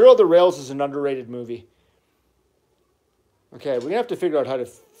went. Hero of the Rails is an underrated movie. Okay, we're going to have to figure out how to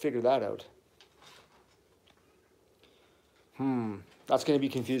figure that out. That's going to be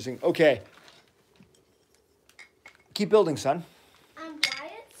confusing. Okay. Keep building, son. Why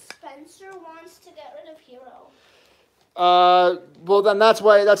did Spencer wants to get rid of Hero? Well, then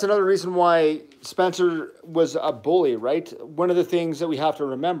that's another reason why Spencer was a bully, right? One of the things that we have to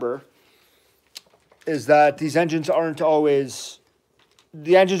remember is that these engines the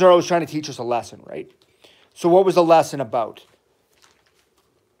engines are always trying to teach us a lesson, right? So what was the lesson about?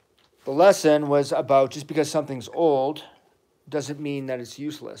 The lesson was about just because something's old doesn't mean that it's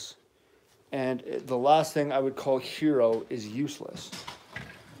useless. And the last thing I would call Hero is useless.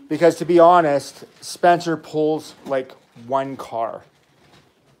 Because to be honest, Spencer pulls like one car.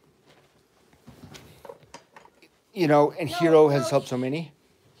 You know, and Hero has helped so many.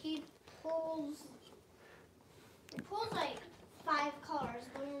 He pulls like 5 cars,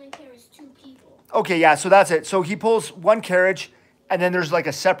 but only carries 2 people. Okay, yeah, so that's it. So he pulls one carriage, and then there's like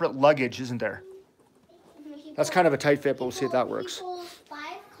a separate luggage, isn't there? That's kind of a tight fit, but we'll see if that works. He pulls 5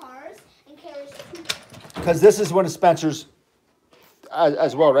 cars and carries 2 people. Because this is one of Spencer's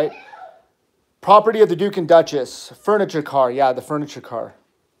as well, right? Property of the Duke and Duchess. Furniture car. Yeah, the furniture car.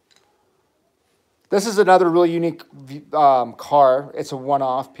 This is another really unique car. It's a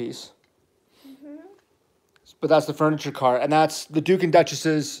one-off piece. But that's the furniture car. And that's the Duke and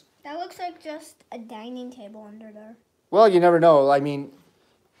Duchess's. That looks like just a dining table under there. Well, you never know. I mean,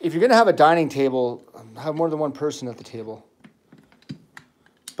 if you're going to have a dining table, have more than one person at the table.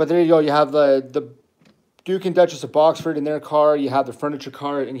 But there you go. You have the Duke and Duchess of Boxford in their car. You have the furniture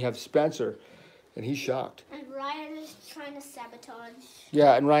car, and you have Spencer. And he's shocked. And Ryan is trying to sabotage.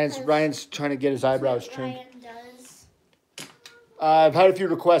 Yeah, and Ryan's trying to get his eyebrows trimmed. Ryan does. I've had a few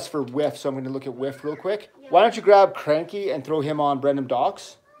requests for Whiff, so I'm going to look at Whiff real quick. Yeah. Why don't you grab Cranky and throw him on Brenham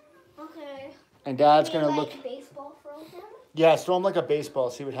Docks? Okay. And Dad's going to look... baseball throw him? Yes, throw him like a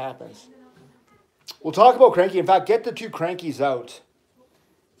baseball, see what happens. We'll talk about Cranky. In fact, get the 2 Crankies out.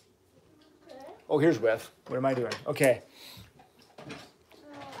 Okay. Oh, here's Whiff. What am I doing? Okay.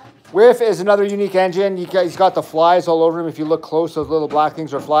 Whiff is another unique engine. He's got the flies all over him. If you look close, those little black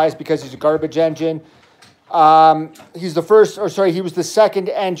things are flies because he's a garbage engine. He's the first, or sorry, he was the second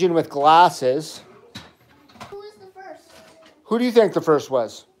engine with glasses. Who was the first? Who do you think the first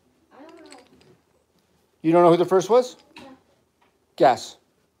was? I don't know. You don't know who the first was? Yeah. Guess.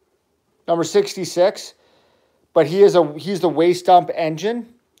 Number 66. But he's the waste dump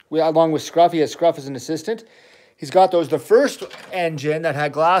engine, along with Scruff. He has Scruff as an assistant. He's got those. The first engine that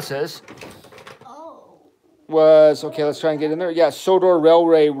had glasses was, okay, let's try and get in there. Yeah, Sodor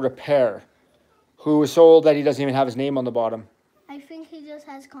Railway Repair, who was sold that he doesn't even have his name on the bottom. I think he just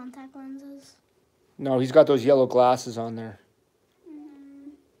has contact lenses. No, he's got those yellow glasses on there.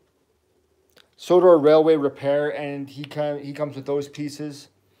 Sodor Railway Repair, and he comes with those pieces.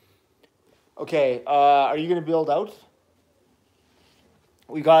 Okay, are you going to build out?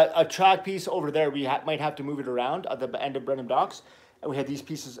 We got a track piece over there. We might have to move it around at the end of Brenham Docks. And we had these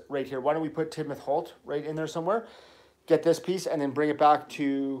pieces right here. Why don't we put Tidmouth Holt right in there somewhere? Get this piece and then bring it back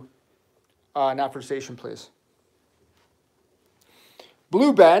to Knapford Station, please.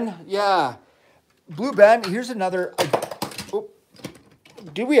 Blue Ben, yeah. Blue Ben, here's another... Oh,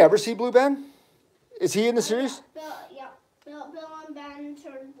 did we ever see Blue Ben? Is he in the series? Bill and Ben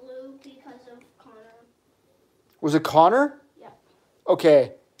turned blue because of Connor. Was it Connor? Yeah.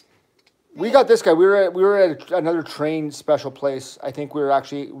 Okay. We got this guy. We were at another train special place. I think we were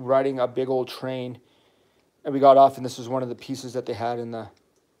actually riding a big old train, and we got off. And this was one of the pieces that they had in the.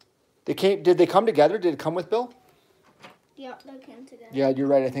 They came. Did they come together? Did it come with Bill? Yeah, they came together. Yeah, you're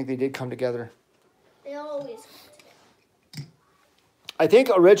right. I think they did come together. They always come together. I think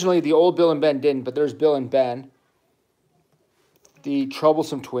originally the old Bill and Ben didn't, but there's Bill and Ben, the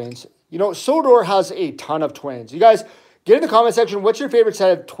troublesome twins. You know, Sodor has a ton of twins. You guys. Get in the comment section, what's your favorite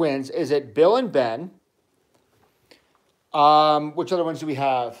set of twins? Is it Bill and Ben? Which other ones do we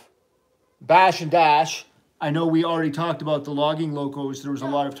have? Bash and Dash. I know we already talked about the logging locos. There was a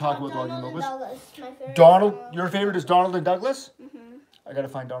lot of talk about logging locos. Donald, your favorite is Donald and Douglas? Mm-hmm. I got to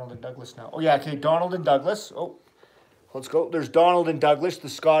find Donald and Douglas now. Oh, yeah, okay, Donald and Douglas. Oh, let's go. There's Donald and Douglas, the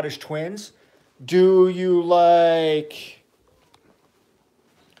Scottish twins. Do you like...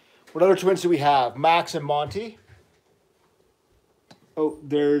 What other twins do we have? Max and Monty. Oh,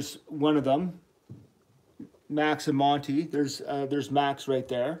 there's one of them. Max and Monty. There's Max right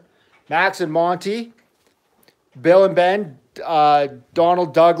there. Max and Monty. Bill and Ben.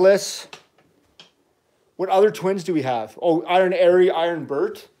 Donald Douglas. What other twins do we have? Oh, Iron Airy, Iron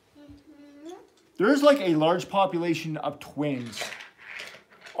Bert. Mm-hmm. There's like a large population of twins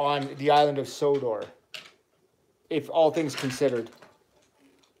on the island of Sodor, if all things considered.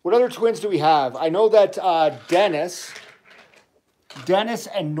 What other twins do we have? I know that Dennis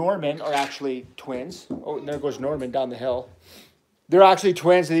and Norman are actually twins. Oh, and there goes Norman down the hill. They're actually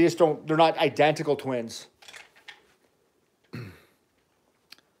twins. They just don't, they're not identical twins.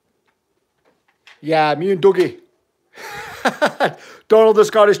 Yeah, me and Dougie. Donald the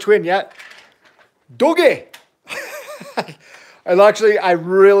Scottish twin, yeah. Dougie. I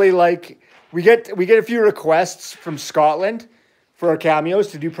really like, we get a few requests from Scotland for our cameos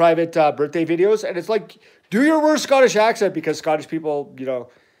to do private birthday videos. And it's like, do your worst Scottish accent, because Scottish people, you know,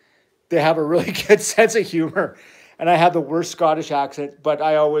 they have a really good sense of humor. And I have the worst Scottish accent, but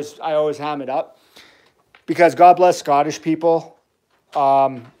I always ham it up. Because God bless Scottish people.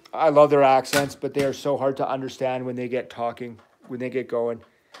 I love their accents, but they are so hard to understand when they get talking, when they get going.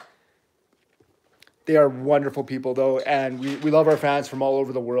 They are wonderful people, though, and we love our fans from all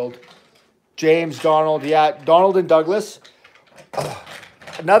over the world. James, Donald, yeah, Donald and Douglas.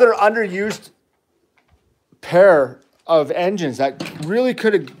 Another underused pair of engines that really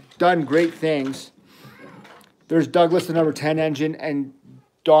could have done great things. There's Douglas, the number 10 engine, and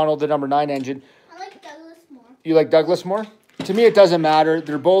Donald, the number 9 engine. I like Douglas more. You like Douglas more? To me, it doesn't matter.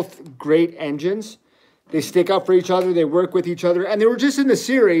 They're both great engines. They stick up for each other. They work with each other. And they were just in the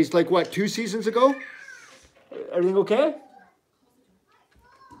series, like, what, 2 seasons ago? Everything okay?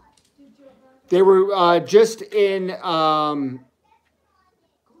 They were just in...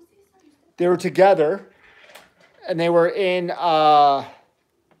 they were together. And they were in an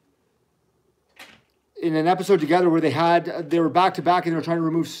episode together where they were back to back and they were trying to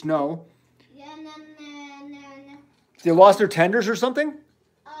remove snow. Yeah, and then They lost their tenders or something?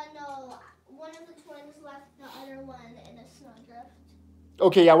 No. One of the twins left the other one in a snowdrift.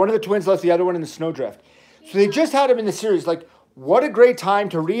 Okay, yeah, one of the twins left the other one in the snowdrift. So they just had him in the series. Like, what a great time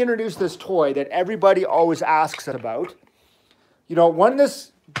to reintroduce this toy that everybody always asks about. You know, one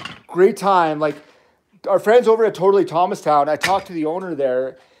this great time, like, our friends over at Totally Thomastown, I talked to the owner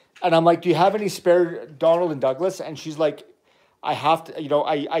there, and I'm like, do you have any spare Donald and Douglas? And she's like, I have to, you know,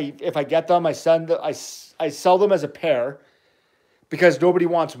 if I get them, I sell them as a pair, because nobody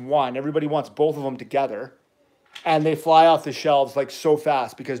wants one. Everybody wants both of them together. And they fly off the shelves like so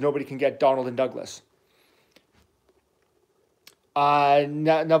fast because nobody can get Donald and Douglas.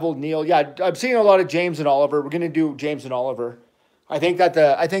 Neville, Neil, yeah, I'm seeing a lot of James and Oliver. We're gonna do James and Oliver. I think that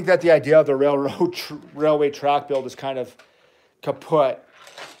the idea of the railway track build is kind of kaput,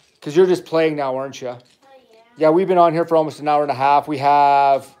 because you're just playing now, aren't you? Yeah. Yeah, we've been on here for almost an hour and a half. We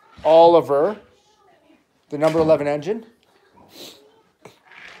have Oliver, the number 11 engine.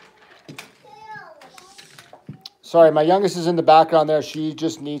 Sorry, my youngest is in the background there. She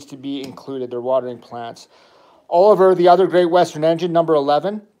just needs to be included. They're watering plants. Oliver, the other Great Western engine, number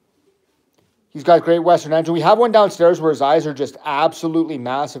 11. He's got Great Western engine. We have one downstairs where his eyes are just absolutely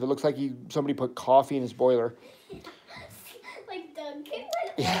massive. It looks like somebody put coffee in his boiler. Like Duncan,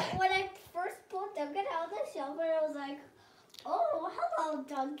 when I first pulled Duncan out of the shelter, I was like, oh, hello,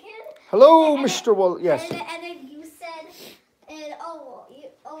 Duncan. Hello, Mr. Well, yes. And then you said, it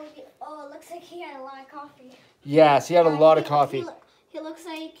looks like he had a lot of coffee. Yes, he had a lot of coffee. He looks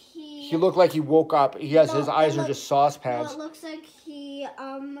like he looked like he woke up. His eyes are just saucepans. Well, it looks like he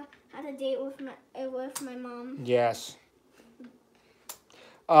had a date with my mom. Yes.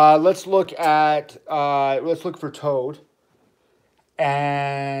 Let's look for Toad.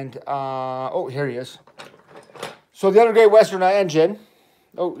 And oh, here he is. So the other Great Western engine.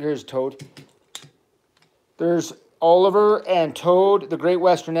 Oh, here's Toad. There's Oliver and Toad, the Great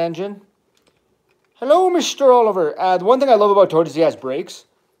Western engine. Hello, Mr. Oliver. The one thing I love about Toad is he has brakes.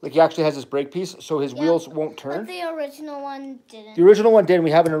 Like, he actually has this brake piece, so his wheels won't turn. But the original one didn't. The original one did. We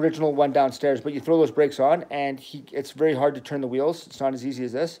have an original one downstairs, but you throw those brakes on, and it's very hard to turn the wheels. It's not as easy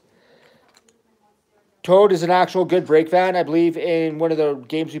as this. Toad is an actual good brake van. I believe in one of the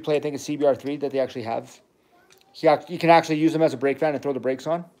games we play, I think it's CBR3, that they actually have. You can actually use them as a brake van and throw the brakes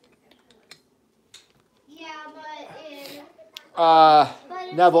on. Yeah, but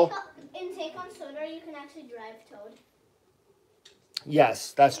in Neville. In Take on Soda, you can actually drive Toad.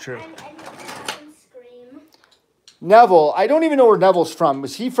 Yes, that's true. And you can scream. Neville, I don't even know where Neville's from.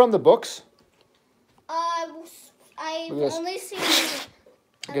 Was he from the books? I've only seen.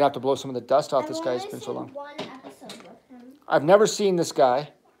 I'm gonna have to blow some of the dust off this guy. It's been so long. One episode with him. I've never seen this guy.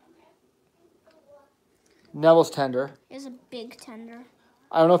 Neville's tender. He's a big tender.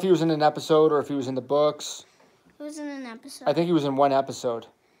 I don't know if he was in an episode or if he was in the books. He was in an episode. I think he was in one episode.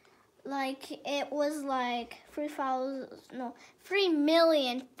 Like, it was like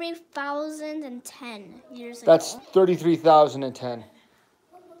 3,010 years ago. That's 33,010.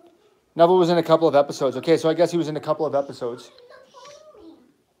 Neville was in a couple of episodes. Okay, so I guess he was in a couple of episodes.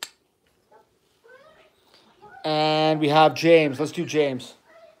 And we have James. Let's do James.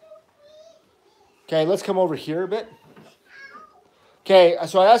 Okay, let's come over here a bit. Okay,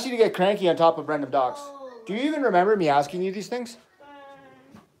 so I asked you to get Cranky on top of Random Dogs. Do you even remember me asking you these things?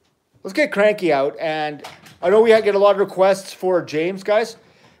 Let's get Cranky out. And I know we get a lot of requests for James, guys.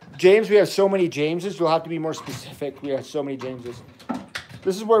 James, we have so many Jameses. You'll have to be more specific. We have so many Jameses.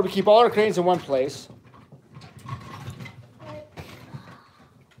 This is where we keep all our cranes in one place.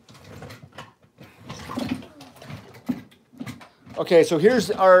 Okay, so here's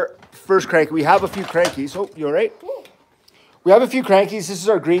our first cranky. We have a few crankies. Oh, you all right? We have a few crankies. This is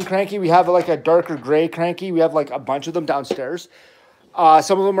our green cranky. We have like a darker gray cranky. We have like a bunch of them downstairs.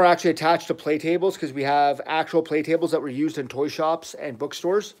 Some of them are actually attached to play tables because we have actual play tables that were used in toy shops and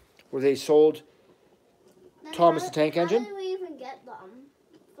bookstores where they sold Thomas the Tank Engine. How did we even get them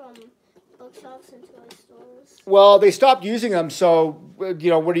from bookshops and toy stores? Well, they stopped using them, so, you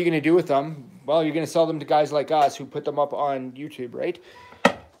know, what are you going to do with them? Well, you're going to sell them to guys like us who put them up on YouTube, right?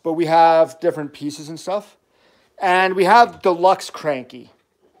 But we have different pieces and stuff. And we have Deluxe Cranky.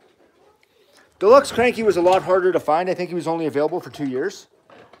 Deluxe Cranky was a lot harder to find. I think he was only available for 2 years.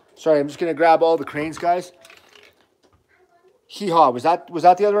 Sorry, I'm just going to grab all the cranes, guys. Hee-Haw, was that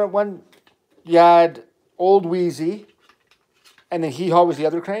the other one? You had Old Wheezy, and then Hee-Haw was the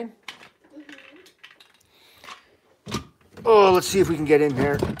other crane? Oh, let's see if we can get in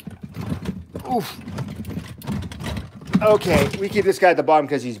there. Oof. Okay, we keep this guy at the bottom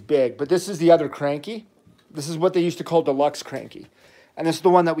because he's big, but this is the other Cranky. This is what they used to call Deluxe Cranky. And this is the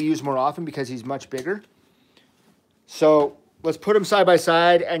one that we use more often because he's much bigger. So let's put them side by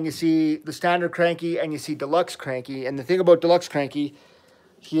side, and you see the standard Cranky and you see Deluxe Cranky. And the thing about Deluxe Cranky,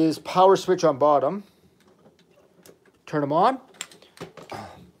 he is power switch on bottom. Turn him on.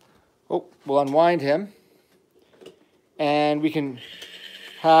 Oh, we'll unwind him. And we can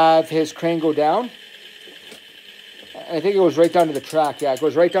have his crane go down. And I think it goes right down to the track. Yeah, it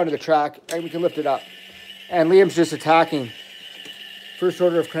goes right down to the track, and we can lift it up. And Liam's just attacking. First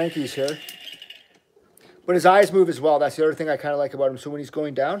order of crankies here. But his eyes move as well. That's the other thing I kind of like about him. So when he's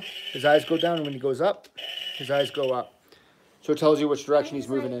going down, his eyes go down, and when he goes up, his eyes go up. So it tells you which direction he's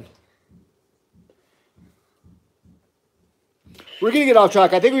moving in. We're going to get off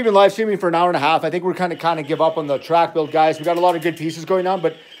track. I think we've been live streaming for an hour and a half. I think we're kind of give up on the track build, guys. We got a lot of good pieces going on,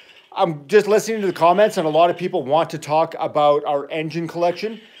 but I'm just listening to the comments, and a lot of people want to talk about our engine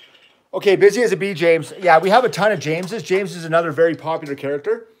collection. Okay, busy as a bee, James. Yeah, we have a ton of Jameses. James is another very popular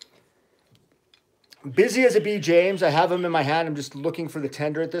character. Busy as a bee, James. I have him in my hand. I'm just looking for the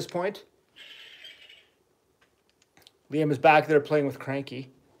tender at this point. Liam is back there playing with Cranky.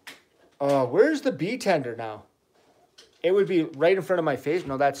 Oh, where's the B tender now? It would be right in front of my face.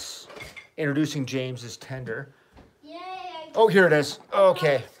 No, that's introducing James's tender. Yay! Oh, here it is.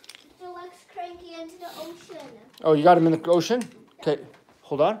 Okay. Deluxe Cranky into the ocean. Oh, you got him in the ocean? Okay,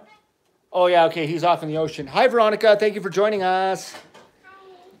 hold on. Oh, yeah, okay, he's off in the ocean. Hi, Veronica. Thank you for joining us.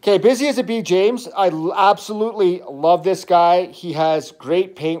 Okay, busy as a bee, James. I absolutely love this guy. He has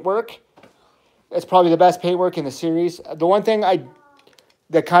great paintwork. It's probably the best paintwork in the series. The one thing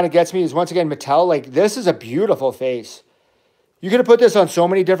that kind of gets me is, once again, Mattel. Like, this is a beautiful face. You could have put this on so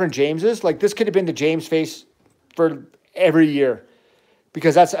many different Jameses. Like, this could have been the James face for every year,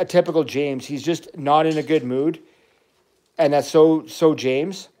 because that's a typical James. He's just not in a good mood, and that's so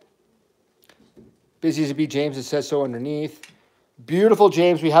James. Busy as a bee, James. It says so underneath. Beautiful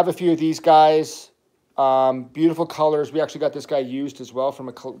James. We have a few of these guys. Beautiful colors. We actually got this guy used as well from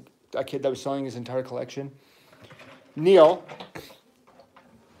a kid that was selling his entire collection. Neil.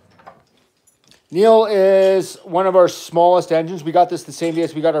 Neil is one of our smallest engines. We got this the same day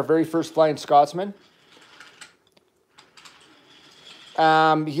as we got our very first Flying Scotsman.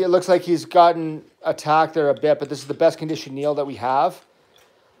 It looks like he's gotten attacked there a bit, but this is the best condition Neil that we have.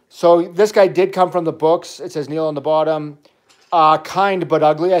 So this guy did come from the books. It says Neil on the bottom. Kind but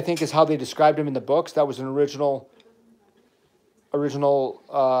ugly, I think, is how they described him in the books. That was an original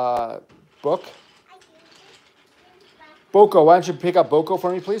book. Boko, why don't you pick up Boko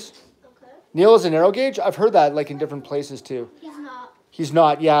for me, please? Okay. Neil is a narrow gauge? I've heard that, like, in different places, too. He's not. He's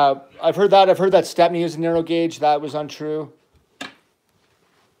not, yeah. I've heard that. I've heard that Stepney is a narrow gauge. That was untrue.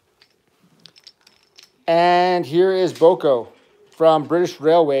 And here is Boko from British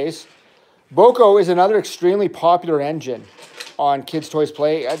Railways. Boko is another extremely popular engine on Kids Toys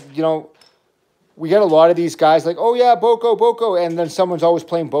Play. You know, we get a lot of these guys like, oh yeah, Boko, and then someone's always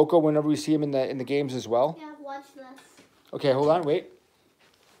playing Boko whenever we see him in the games as well. Yeah, watch this. Okay, hold on, wait.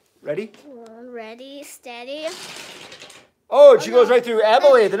 Ready? Ready, steady. Oh, she goes right through.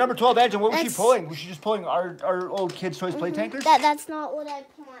 Emily, the number 12 engine. What was she pulling? Was she just pulling our old Kids Toys Play tankers? That's not what I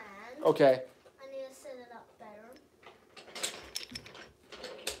planned. Okay. I need to set it up better.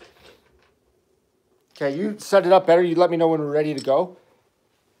 Okay, you set it up better. You let me know when we're ready to go.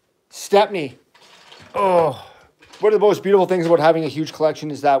 Stepney. Oh, one of the most beautiful things about having a huge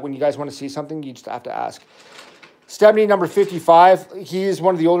collection is that when you guys want to see something, you just have to ask. Stepney number 55. He is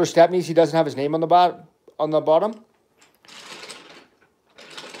one of the older Stepneys. He doesn't have his name on the bottom.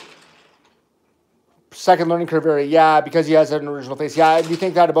 Second learning curve area. Yeah, because he has an original face. Yeah, we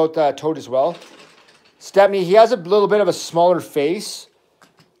think that about Toad as well. Stepney, he has a little bit of a smaller face.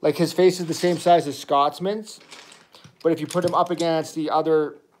 Like, his face is the same size as Scotsman's. But if you put him up against the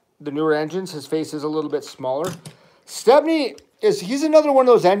newer engines, his face is a little bit smaller. Stepney, he's another one of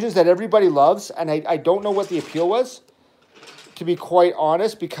those engines that everybody loves. And I don't know what the appeal was, to be quite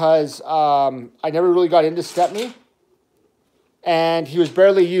honest, because I never really got into Stepney. And he was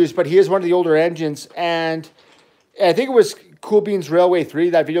barely used, but he is one of the older engines. And I think it was Cool Beans Railway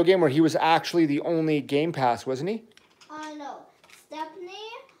 3, that video game, where he was actually the only Game Pass, wasn't he? No. Stepney,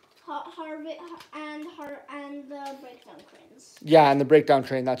 Harvey, and the breakdown trains. Yeah, and the breakdown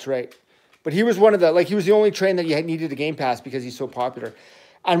train, that's right. But he was one of the, he was the only train that you needed a Game Pass because he's so popular.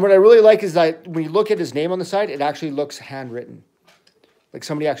 And what I really like is that when you look at his name on the side, it actually looks handwritten. Like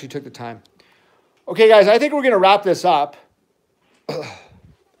somebody actually took the time. Okay, guys, I think we're going to wrap this up.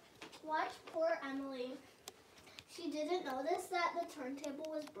 Watch poor Emily. She didn't notice that the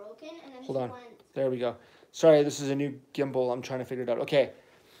turntable was broken, and then Hold on. There we go. Sorry, this is a new gimbal. I'm trying to figure it out. Okay.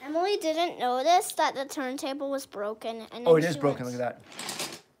 Emily didn't notice that the turntable was broken. And it is broken. Look at that.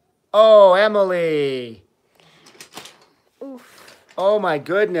 Oh, Emily. Oof. Oh, my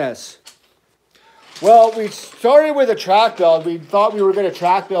goodness. Well, we started with a track build. We thought we were going to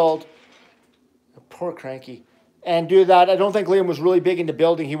track build. Poor Cranky. And do that. I don't think Liam was really big into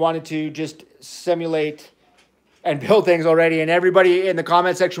building. He wanted to just simulate and build things already. And everybody in the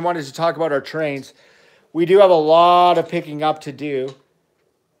comment section wanted to talk about our trains. We do have a lot of picking up to do.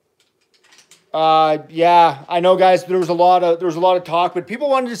 Yeah, I know, guys. There was a lot of talk, but people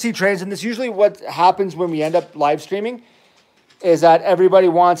wanted to see trains, and this usually what happens when we end up live streaming is that everybody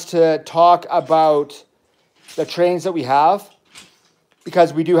wants to talk about the trains that we have,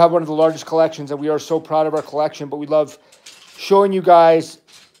 because we do have one of the largest collections, and we are so proud of our collection. But we love showing you guys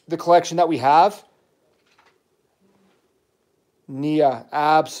the collection that we have. Nia,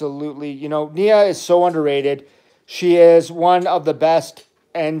 absolutely. You know, Nia is so underrated. She is one of the best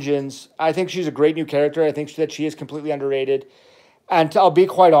engines. I think she's a great new character. I think that she is completely underrated. And I'll be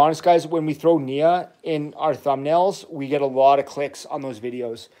quite honest, guys, when we throw Nia in our thumbnails, we get a lot of clicks on those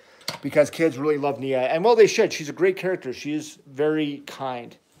videos. because kids really love Nia. And well, they should. She's a great character. She is very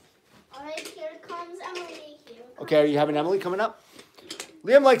kind. All right, here comes Emily. Okay, are you having Emily coming up?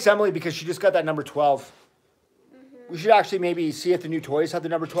 Liam likes Emily because she just got that number 12. We should actually maybe see if the new toys have the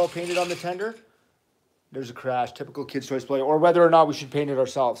number 12 painted on the tender. There's a crash. Typical Kids Toys Play. Or whether or not we should paint it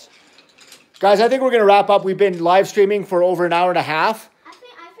ourselves. Guys, I think we're going to wrap up. We've been live streaming for over an hour and a half. I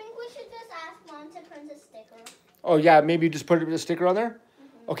think we should just ask Mom to print a sticker. Oh, yeah. Maybe just put a sticker on there?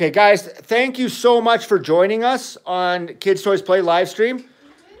 Okay, guys. Thank you so much for joining us on Kids Toys Play live stream.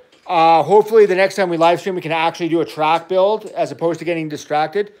 Hopefully the next time we live stream, we can actually do a track build as opposed to getting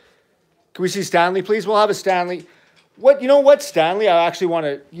distracted. Can we see Stanley, please? We'll have a Stanley. You know what, Stanley? I actually want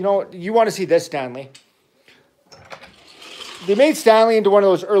to, you want to see this, Stanley. They made Stanley into one of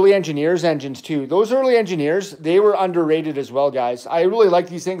those early engineers engines too. Those early engineers, they were underrated as well, guys. I really like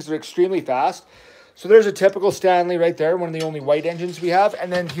these things. They're extremely fast. So there's a typical Stanley right there, one of the only white engines we have.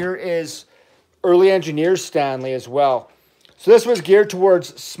 And then here is early engineers Stanley as well. So this was geared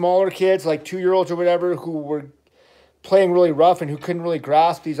towards smaller kids, like 2-year-olds or whatever, who were playing really rough and who couldn't really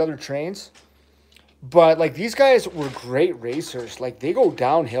grasp these other trains. But like these guys were great racers. Like they go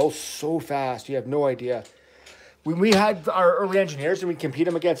downhill so fast. You have no idea. When we had our early engineers and we'd compete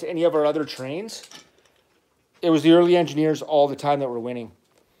them against any of our other trains, it was the early engineers all the time that were winning.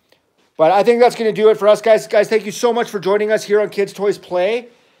 But I think that's going to do it for us, guys. Guys, thank you so much for joining us here on Kids Toys Play.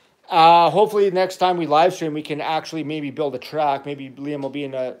 Hopefully next time we live stream, we can actually maybe build a track. Maybe Liam will be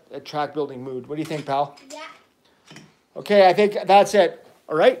in a track building mood. What do you think, pal? Yeah. Okay, I think that's it.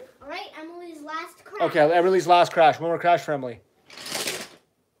 All right? All right, Emily's last crash. Okay, Emily's last crash. One more crash for Emily.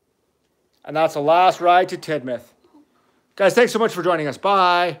 And that's the last ride to Tidmouth. Guys, thanks so much for joining us.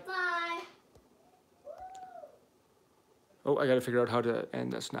 Bye. Bye. Oh, I got to figure out how to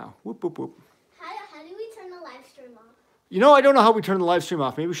end this now. Whoop, whoop, whoop. How do we turn the live stream off? I don't know how we turn the live stream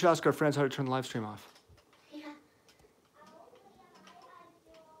off. Maybe we should ask our friends how to turn the live stream off. Yeah.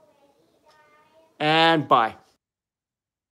 And bye.